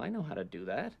professional. I know how to do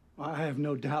that. I have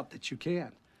no doubt that you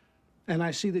can. And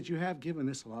I see that you have given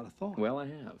this a lot of thought. Well, I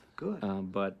have. Good.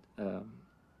 But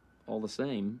all the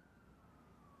same,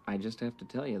 I just have to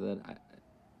tell you that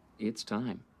it's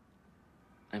time.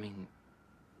 I mean,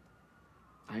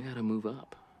 I gotta move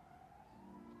up.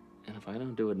 And if I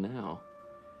don't do it now,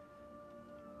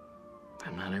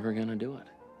 I'm not ever gonna do it.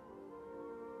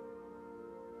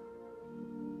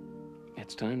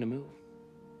 It's time to move.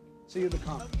 See you at the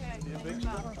conference.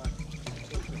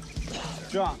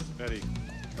 John. Eddie.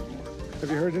 Have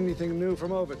you heard anything new from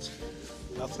Obitz?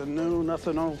 Nothing new,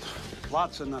 nothing old.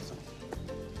 Lots of nothing.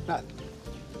 Nothing.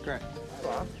 Great.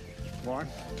 Bob, Warren.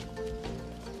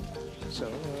 So,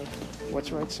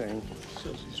 what's Wright saying?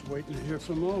 Says he's waiting to hear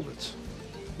from Obitz.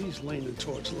 He's leaning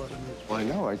towards letting him. Well, I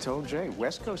know. I told Jay.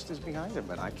 West Coast is behind him,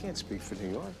 but I can't speak for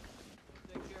New York.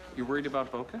 You worried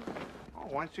about Boca? Oh,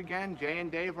 once again, Jay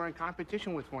and Dave are in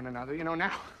competition with one another. You know,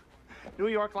 now, New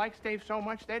York likes Dave so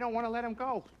much, they don't want to let him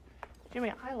go.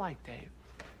 Jimmy, I like Dave.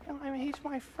 You know, I mean, he's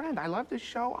my friend. I love this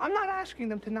show. I'm not asking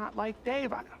them to not like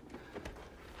Dave.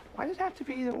 Why does it have to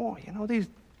be either or? You know, these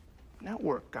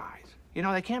network guys, you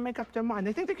know, they can't make up their mind.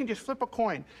 They think they can just flip a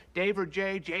coin. Dave or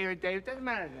Jay, Jay or Dave, doesn't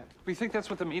matter to them. We think that's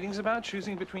what the meeting's about,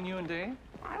 choosing between you and Dave?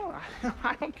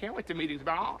 I don't care what the meeting's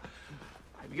about.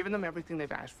 I've given them everything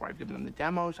they've asked for. I've given them the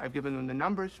demos. I've given them the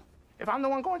numbers. If I'm the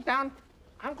one going down,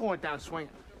 I'm going down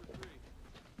swinging.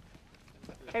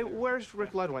 Hey, where's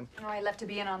Rick Ludwin? Oh, I left to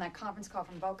be in on that conference call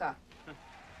from Boca.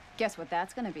 Guess what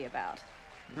that's going to be about?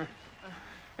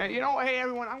 You know, hey,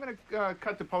 everyone, I'm going to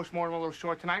cut the postmortem a little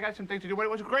short tonight. I got some things to do, but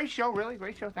it was a great show, really.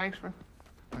 Great show. Thanks for...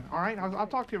 All right, I'll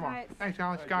talk to you tomorrow. All right. Thanks,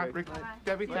 Alex, Scott, Rick,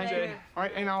 Debbie, See you thanks. later. All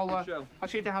right, and I'll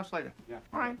see you at the house later. Yeah.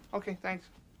 All right, okay, thanks.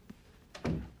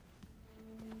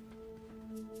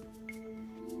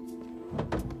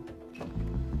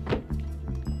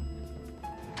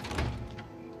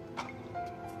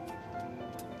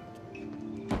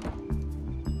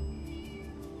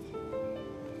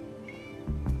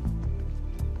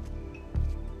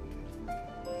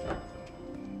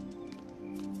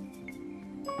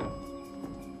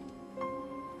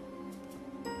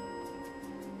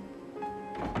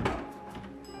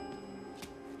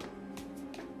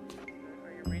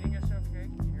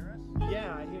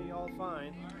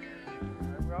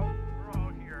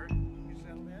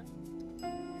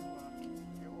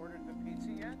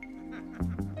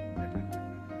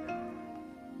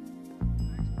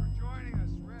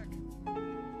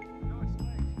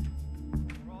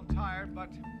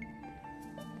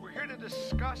 We're here to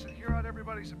discuss and hear out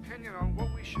everybody's opinion on what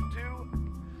we should do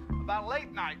about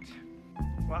late night.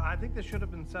 Well, I think this should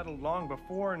have been settled long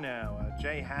before now.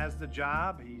 Jay has the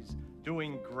job. He's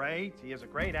doing great. He has a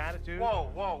great attitude.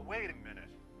 Whoa, wait a minute.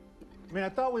 I mean, I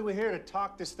thought we were here to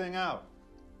talk this thing out,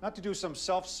 not to do some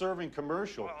self-serving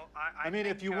commercial. Well, I mean,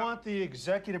 if you want the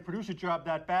executive producer job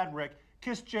that bad, Rick,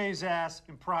 kiss Jay's ass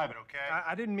in private, okay?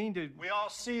 I didn't mean to... We all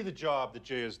see the job that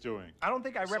Jay is doing. I don't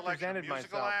think I represented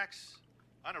musical myself. Acts,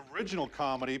 an original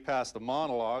comedy past the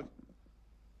monologue,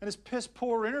 and his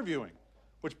piss-poor interviewing,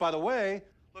 which, by the way,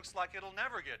 looks like it'll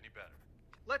never get any better.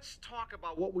 Let's talk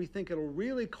about what we think it'll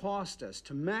really cost us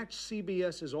to match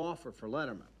CBS's offer for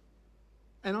Letterman.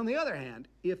 And on the other hand,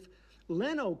 if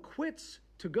Leno quits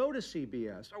to go to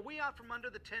CBS, are we out from under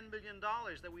the $10 million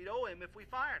that we'd owe him if we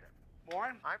fired him?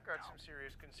 Warren? I've got some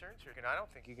serious concerns here, and I don't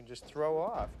think you can just throw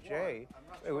off Jay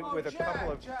with a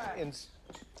couple of...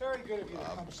 Very good of you to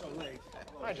come so late.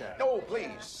 Hi, Jack. No, please,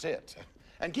 sit.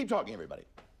 And keep talking, everybody.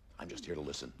 I'm just here to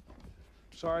listen.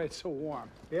 Sorry it's so warm.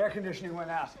 The air conditioning went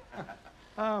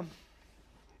out.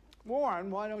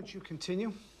 Warren, why don't you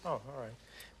continue? Oh, all right.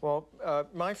 Well,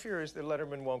 my fear is that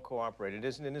Letterman won't cooperate. It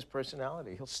isn't in his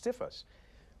personality. He'll stiff us.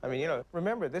 I mean, you know,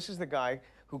 remember, this is the guy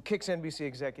who kicks NBC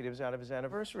executives out of his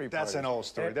anniversary party. That's an old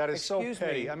story. That is so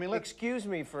petty. I mean, excuse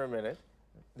me for a minute.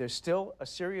 There's still a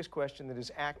serious question that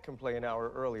his act can play an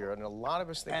hour earlier, and a lot of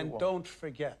us think it And won't. don't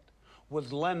forget,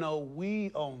 with Leno,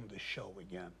 we own the show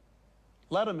again.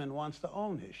 Letterman wants to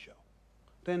own his show.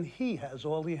 Then he has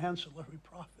all the ancillary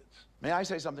profits. May I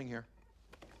say something here?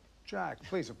 Jack,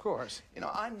 please, of course. You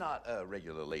know, I'm not a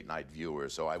regular late-night viewer,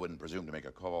 so I wouldn't presume to make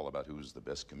a call about who's the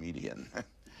best comedian.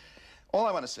 All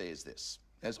I want to say is this.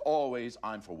 As always,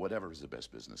 I'm for whatever is the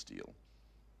best business deal.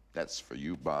 That's for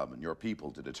you, Bob, and your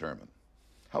people to determine.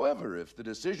 However, if the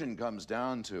decision comes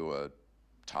down to a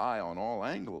tie on all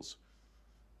angles,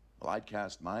 well, I'd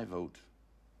cast my vote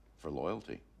for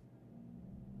loyalty.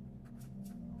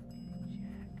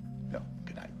 No,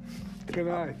 good night. Good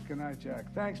night. Good night,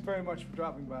 Jack. Thanks very much for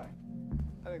dropping by.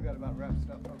 I think that about wraps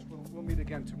it up, folks. We'll meet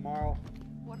again tomorrow.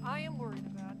 What I am worried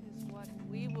about is what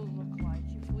we will look like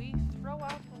if we throw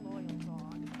out the loyal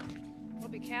dog. We'll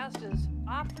be cast as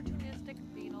opportunistic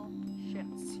venal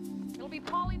shits. It'll be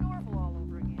Paulie Norville all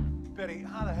over again. Betty,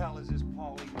 how the hell is this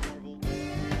Paulie Norville?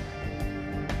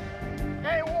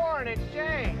 Hey, Warren, it's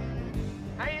Jay.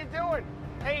 How you doing?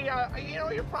 Hey, you know,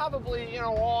 you're probably,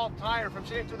 all tired from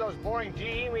sitting through those boring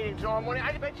GE meetings all morning.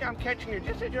 I bet you I'm catching you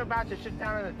just as you're about to sit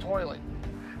down in the toilet.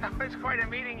 That was quite a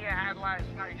meeting you had last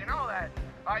night. You know that.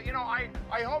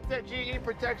 I hope that GE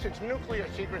protects its nuclear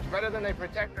secrets better than they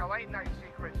protect their late-night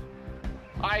secrets.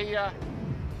 I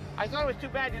thought it was too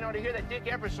bad, to hear that Dick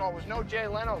Ebersol was no Jay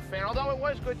Leno fan, although it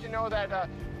was good to know that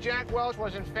Jack Welch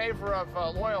was in favor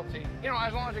of loyalty,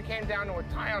 as long as it came down to a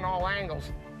tie on all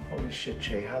angles. Holy shit,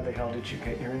 Jay, how the hell did you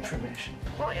get your information?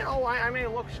 Well, I may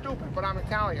look stupid, but I'm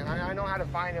Italian. I know how to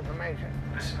find information.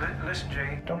 Listen,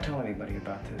 Jay, don't tell anybody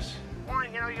about this.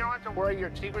 Warren, you don't have to worry.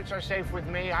 Your secrets are safe with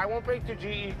me. I won't break the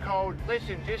GE code.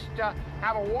 Listen, just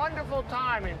have a wonderful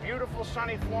time in beautiful,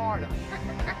 sunny Florida.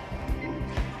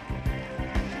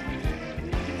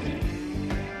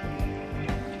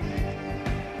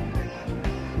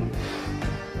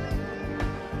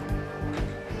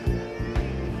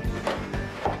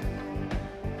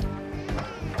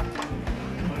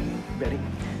 Betty,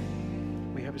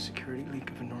 we have a security leak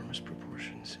of enormous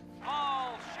proportions.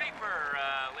 Paul Schaefer,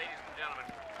 ladies and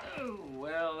gentlemen. Oh,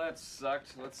 well, that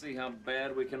sucked. Let's see how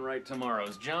bad we can write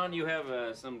tomorrow's. John, you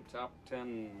have some top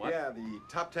 10 what? Yeah, the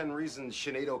top 10 reasons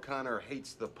Sinead O'Connor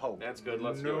hates the Pope. That's good.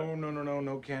 Let's do it.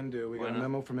 No can do. We got a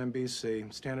memo from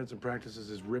NBC. Standards and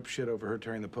practices is rip shit over her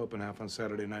tearing the Pope in half on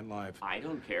Saturday Night Live. I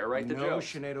don't care. Write the no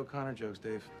jokes. Sinead O'Connor jokes,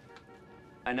 Dave.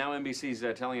 And now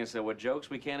NBC's telling us what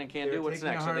jokes we can and can't They're do. What's taking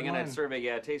a next? Are they hard going to line. serve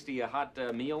a tasty, hot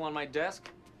meal on my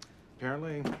desk?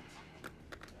 Apparently.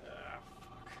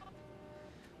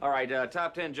 All right,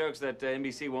 top 10 jokes that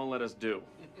NBC won't let us do.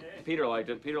 Peter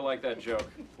liked it. Peter liked that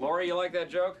joke. Lori, you like that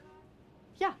joke?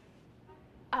 Yeah.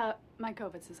 Mike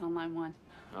Ovitz is on line 1.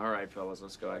 All right, fellas,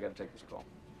 let's go. I got to take this call.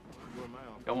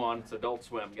 Come on, it's Adult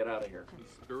Swim. Get out of here.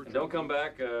 And don't come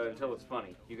back until it's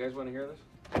funny. You guys want to hear this?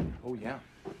 Oh, yeah.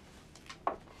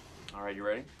 All right, you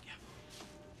ready?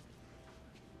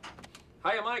 Yeah.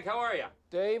 Hiya, Mike. How are you?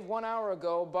 Dave, 1 hour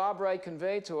ago, Bob Wright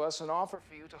conveyed to us an offer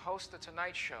for you to host The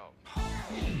Tonight Show.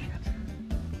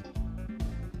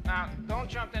 Now, don't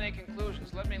jump to any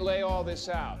conclusions. Let me lay all this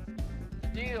out. The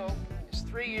deal is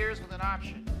 3 years with an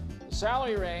option. The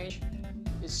salary range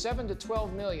is $7 to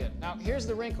 $12 million. Now, here's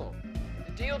the wrinkle.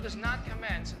 The deal does not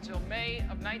commence until May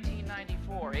of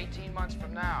 1994, 18 months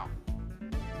from now.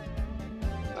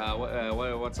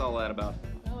 What's all that about?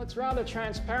 Well, it's rather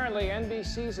transparently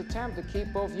NBC's attempt to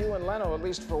keep both you and Leno, at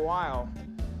least for a while.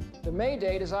 The May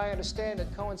date, as I understand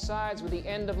it, coincides with the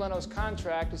end of Leno's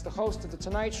contract as the host of The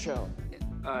Tonight Show.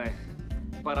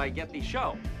 But I get the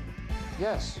show.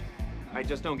 Yes. I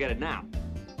just don't get it now.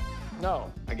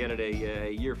 No. I get it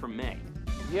a year from May.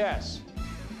 Yes.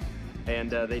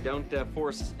 And they don't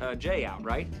force Jay out,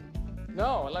 right?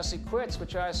 No, unless he quits,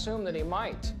 which I assume that he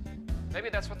might. Maybe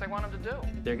that's what they want him to do.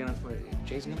 They're gonna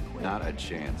Jay's gonna quit. Not a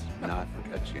chance. Not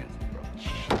a chance, bro.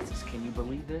 Jesus, can you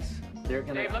believe this? They're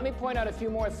gonna... Dave, let me point out a few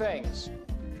more things.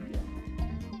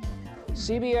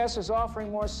 CBS is offering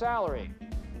more salary.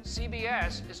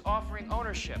 CBS is offering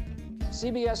ownership.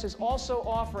 CBS is also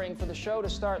offering for the show to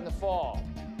start in the fall.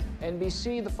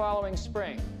 NBC the following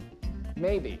spring.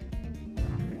 Maybe.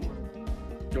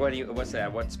 What's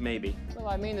that? What's maybe? Well,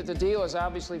 I mean that the deal is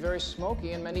obviously very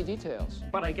smoky in many details.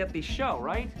 But I get the show,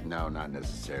 right? No, not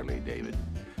necessarily, David.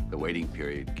 The waiting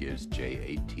period gives Jay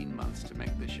 18 months to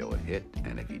make the show a hit,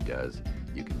 and if he does,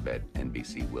 you can bet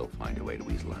NBC will find a way to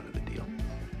weasel out of the deal.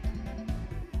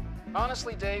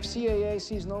 Honestly, Dave, CAA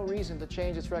sees no reason to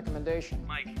change its recommendation.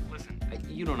 Mike, listen,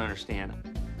 you don't understand.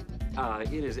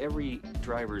 It is every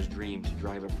driver's dream to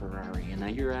drive a Ferrari, and now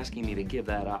you're asking me to give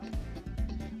that up.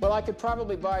 Well, I could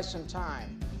probably buy some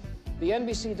time. The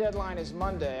NBC deadline is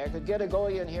Monday. I could get a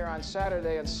goalie in here on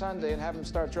Saturday and Sunday and have him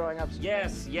start drawing up...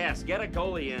 Yes, get a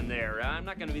goalie in there. I'm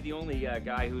not going to be the only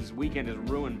guy whose weekend is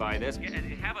ruined by this.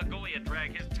 Have a goalie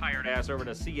drag his tired ass over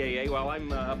to CAA while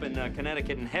I'm up in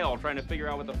Connecticut in hell trying to figure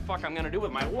out what the fuck I'm going to do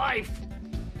with my life.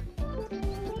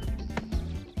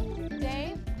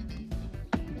 Dave?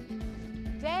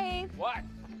 Dave? What?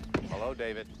 Hello,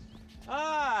 David.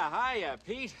 Hiya,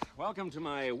 Pete. Welcome to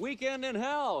my weekend in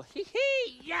hell.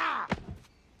 Hee-hee, yeah!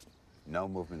 No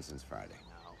movement since Friday.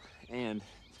 No. And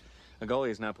the goalie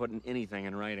is not putting anything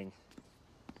in writing.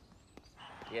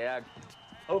 Yeah,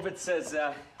 Ovitz says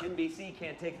NBC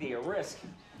can't take the risk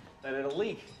that it'll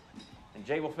leak. And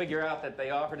Jay will figure out that they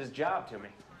offered his job to me.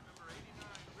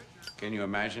 Can you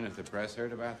imagine if the press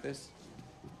heard about this?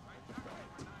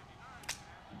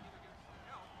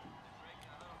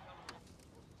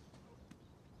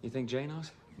 You think Jay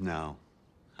knows? No.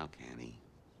 How can he?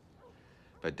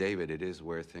 But, David, it is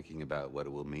worth thinking about what it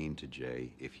will mean to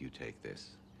Jay if you take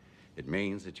this. It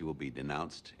means that you will be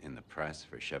denounced in the press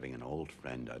for shoving an old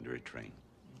friend under a train.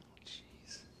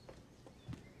 Jeez.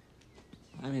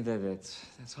 I mean,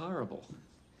 that's horrible.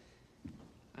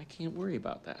 I can't worry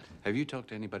about that. Have you talked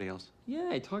to anybody else? Yeah,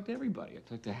 I talked to everybody. I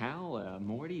talked to Hal,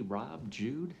 Morty, Rob,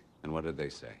 Jude. And what did they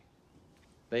say?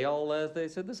 They all, they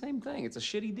said the same thing. It's a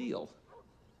shitty deal.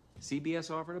 CBS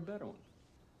offered a better one.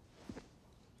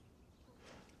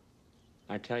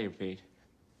 I tell you, Pete,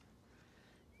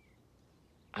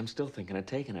 I'm still thinking of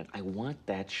taking it. I want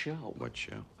that show. What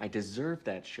show? I deserve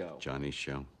that show. Johnny's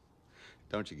show.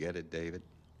 Don't you get it, David?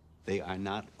 They are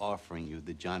not offering you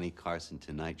the Johnny Carson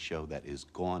Tonight Show that is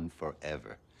gone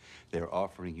forever. They're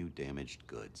offering you damaged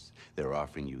goods. They're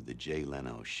offering you the Jay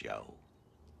Leno Show.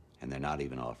 And they're not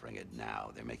even offering it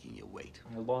now. They're making you wait.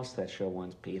 I lost that show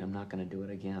once, Pete. I'm not going to do it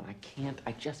again.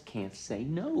 I just can't say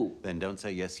no. Then don't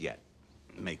say yes yet.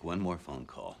 Make one more phone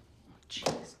call. Oh,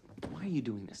 jeez. Why are you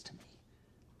doing this to me?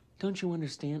 Don't you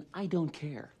understand? I don't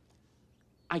care.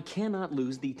 I cannot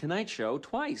lose the Tonight Show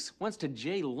twice. Once to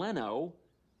Jay Leno,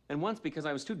 and once because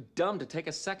I was too dumb to take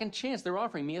a second chance. They're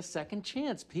offering me a second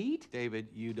chance, Pete. David,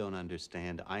 you don't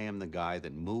understand. I am the guy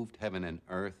that moved heaven and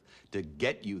earth to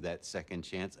get you that second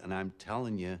chance, and I'm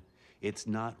telling you, it's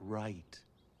not right.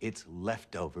 It's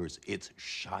leftovers. It's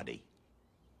shoddy.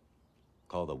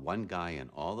 Call the one guy in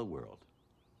all the world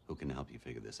who can help you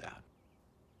figure this out.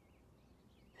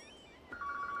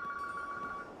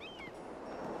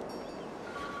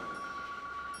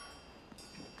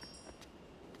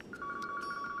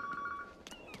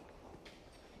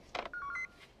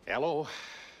 Hello?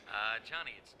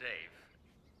 Johnny, it's Dave.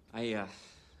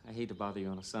 I hate to bother you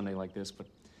on a Sunday like this, but,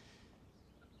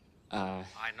 I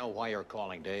know why you're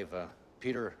calling, Dave.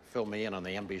 Peter filled me in on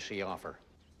the NBC offer.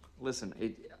 Listen,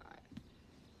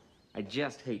 I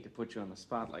just hate to put you on the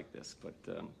spot like this, but,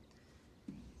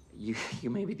 you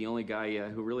may be the only guy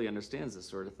who really understands this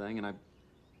sort of thing, and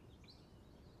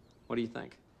what do you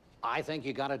think? I think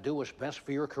you gotta do what's best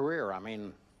for your career. I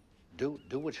mean, do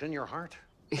what's in your heart.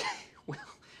 Well,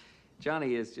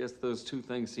 Johnny, it's just those two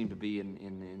things seem to be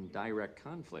in direct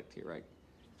conflict here.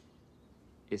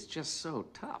 It's just so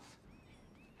tough.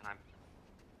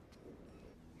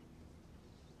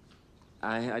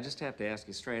 And I just have to ask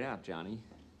you straight out, Johnny.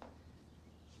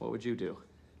 What would you do?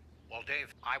 Well,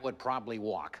 Dave, I would probably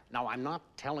walk. Now, I'm not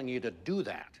telling you to do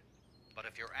that, But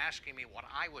if you're asking me what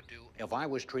I would do if I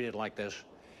was treated like this,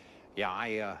 yeah,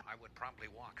 I would promptly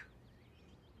walk.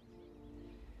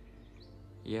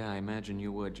 Yeah, I imagine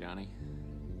you would, Johnny.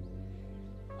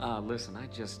 Listen, I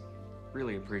just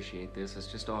really appreciate this. It's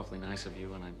just awfully nice of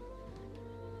you, and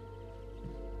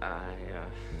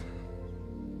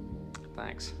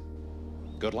thanks.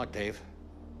 Good luck, Dave.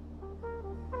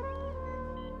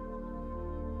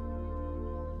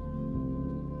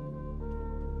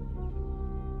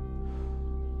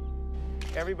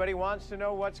 Everybody wants to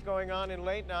know what's going on in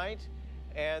late night,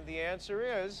 and the answer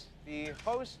is the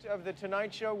host of The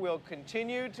Tonight Show will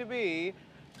continue to be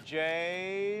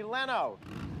Jay Leno.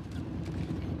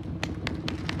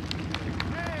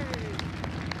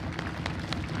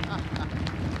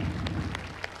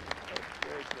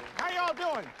 How y'all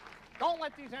doing? Don't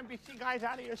let these NBC guys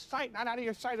out of your sight, not out of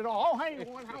your sight at all. Oh, hey,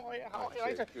 everyone, how are you? How are you?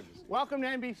 I said, welcome to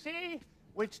NBC,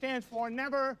 which stands for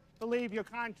Never Believe Your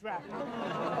Contract.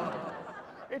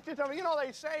 It's just, you know,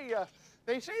 they say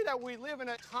that we live in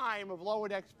a time of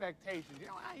lowered expectations.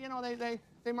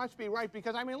 They must be right,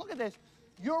 because, I mean, look at this.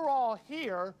 You're all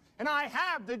here, and I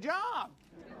have the job.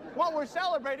 What we're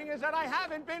celebrating is that I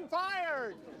haven't been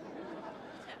fired.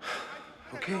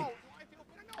 Okay.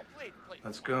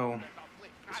 Let's go.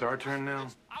 It's our turn now.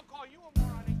 I'll call you a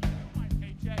moron and give you my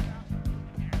paycheck.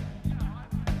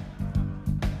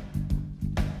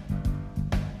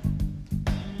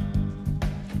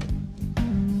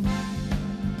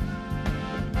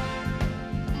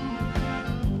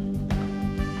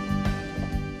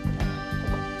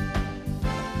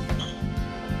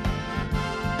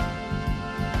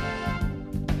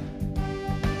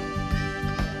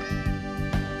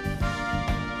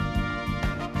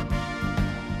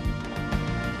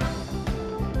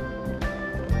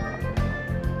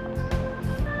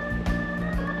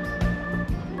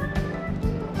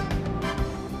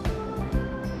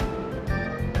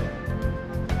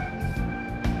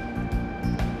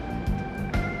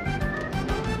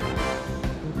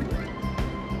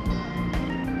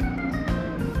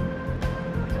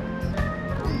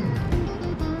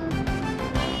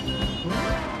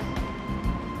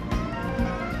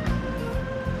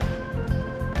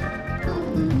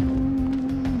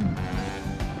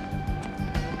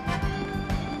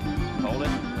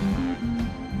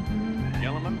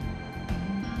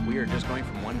 We are just going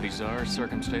from one bizarre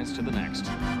circumstance to the next.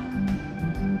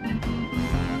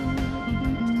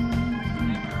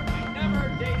 Never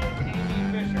dated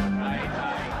Amy Fisher. I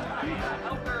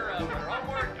helped her with her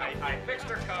homework, I fixed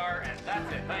her car, and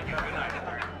that's it. Thank you. Good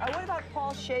night. What about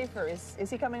Paul Schaefer? Is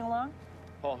he coming along?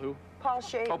 Paul who? Paul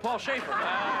Schaefer. Oh, Paul Schaefer.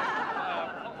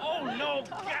 Oh, no,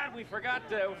 God, we forgot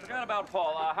about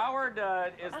Paul. Howard,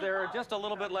 is there just a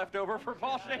little bit left over for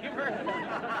Paul Schaefer?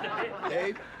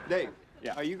 Dave,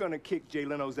 yeah. Are you going to kick Jay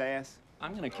Leno's ass?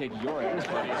 I'm going to kick your ass,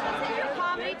 buddy. Is your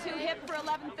comedy too hip for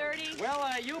 11:30?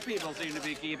 Well, you people seem to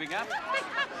be keeping up.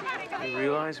 You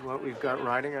realize what we've got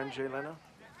riding on Jay Leno?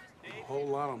 A whole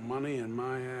lot of money in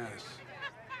my ass.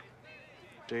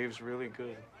 Dave's really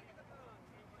good.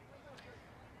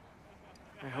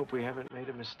 I hope we haven't made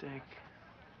a mistake.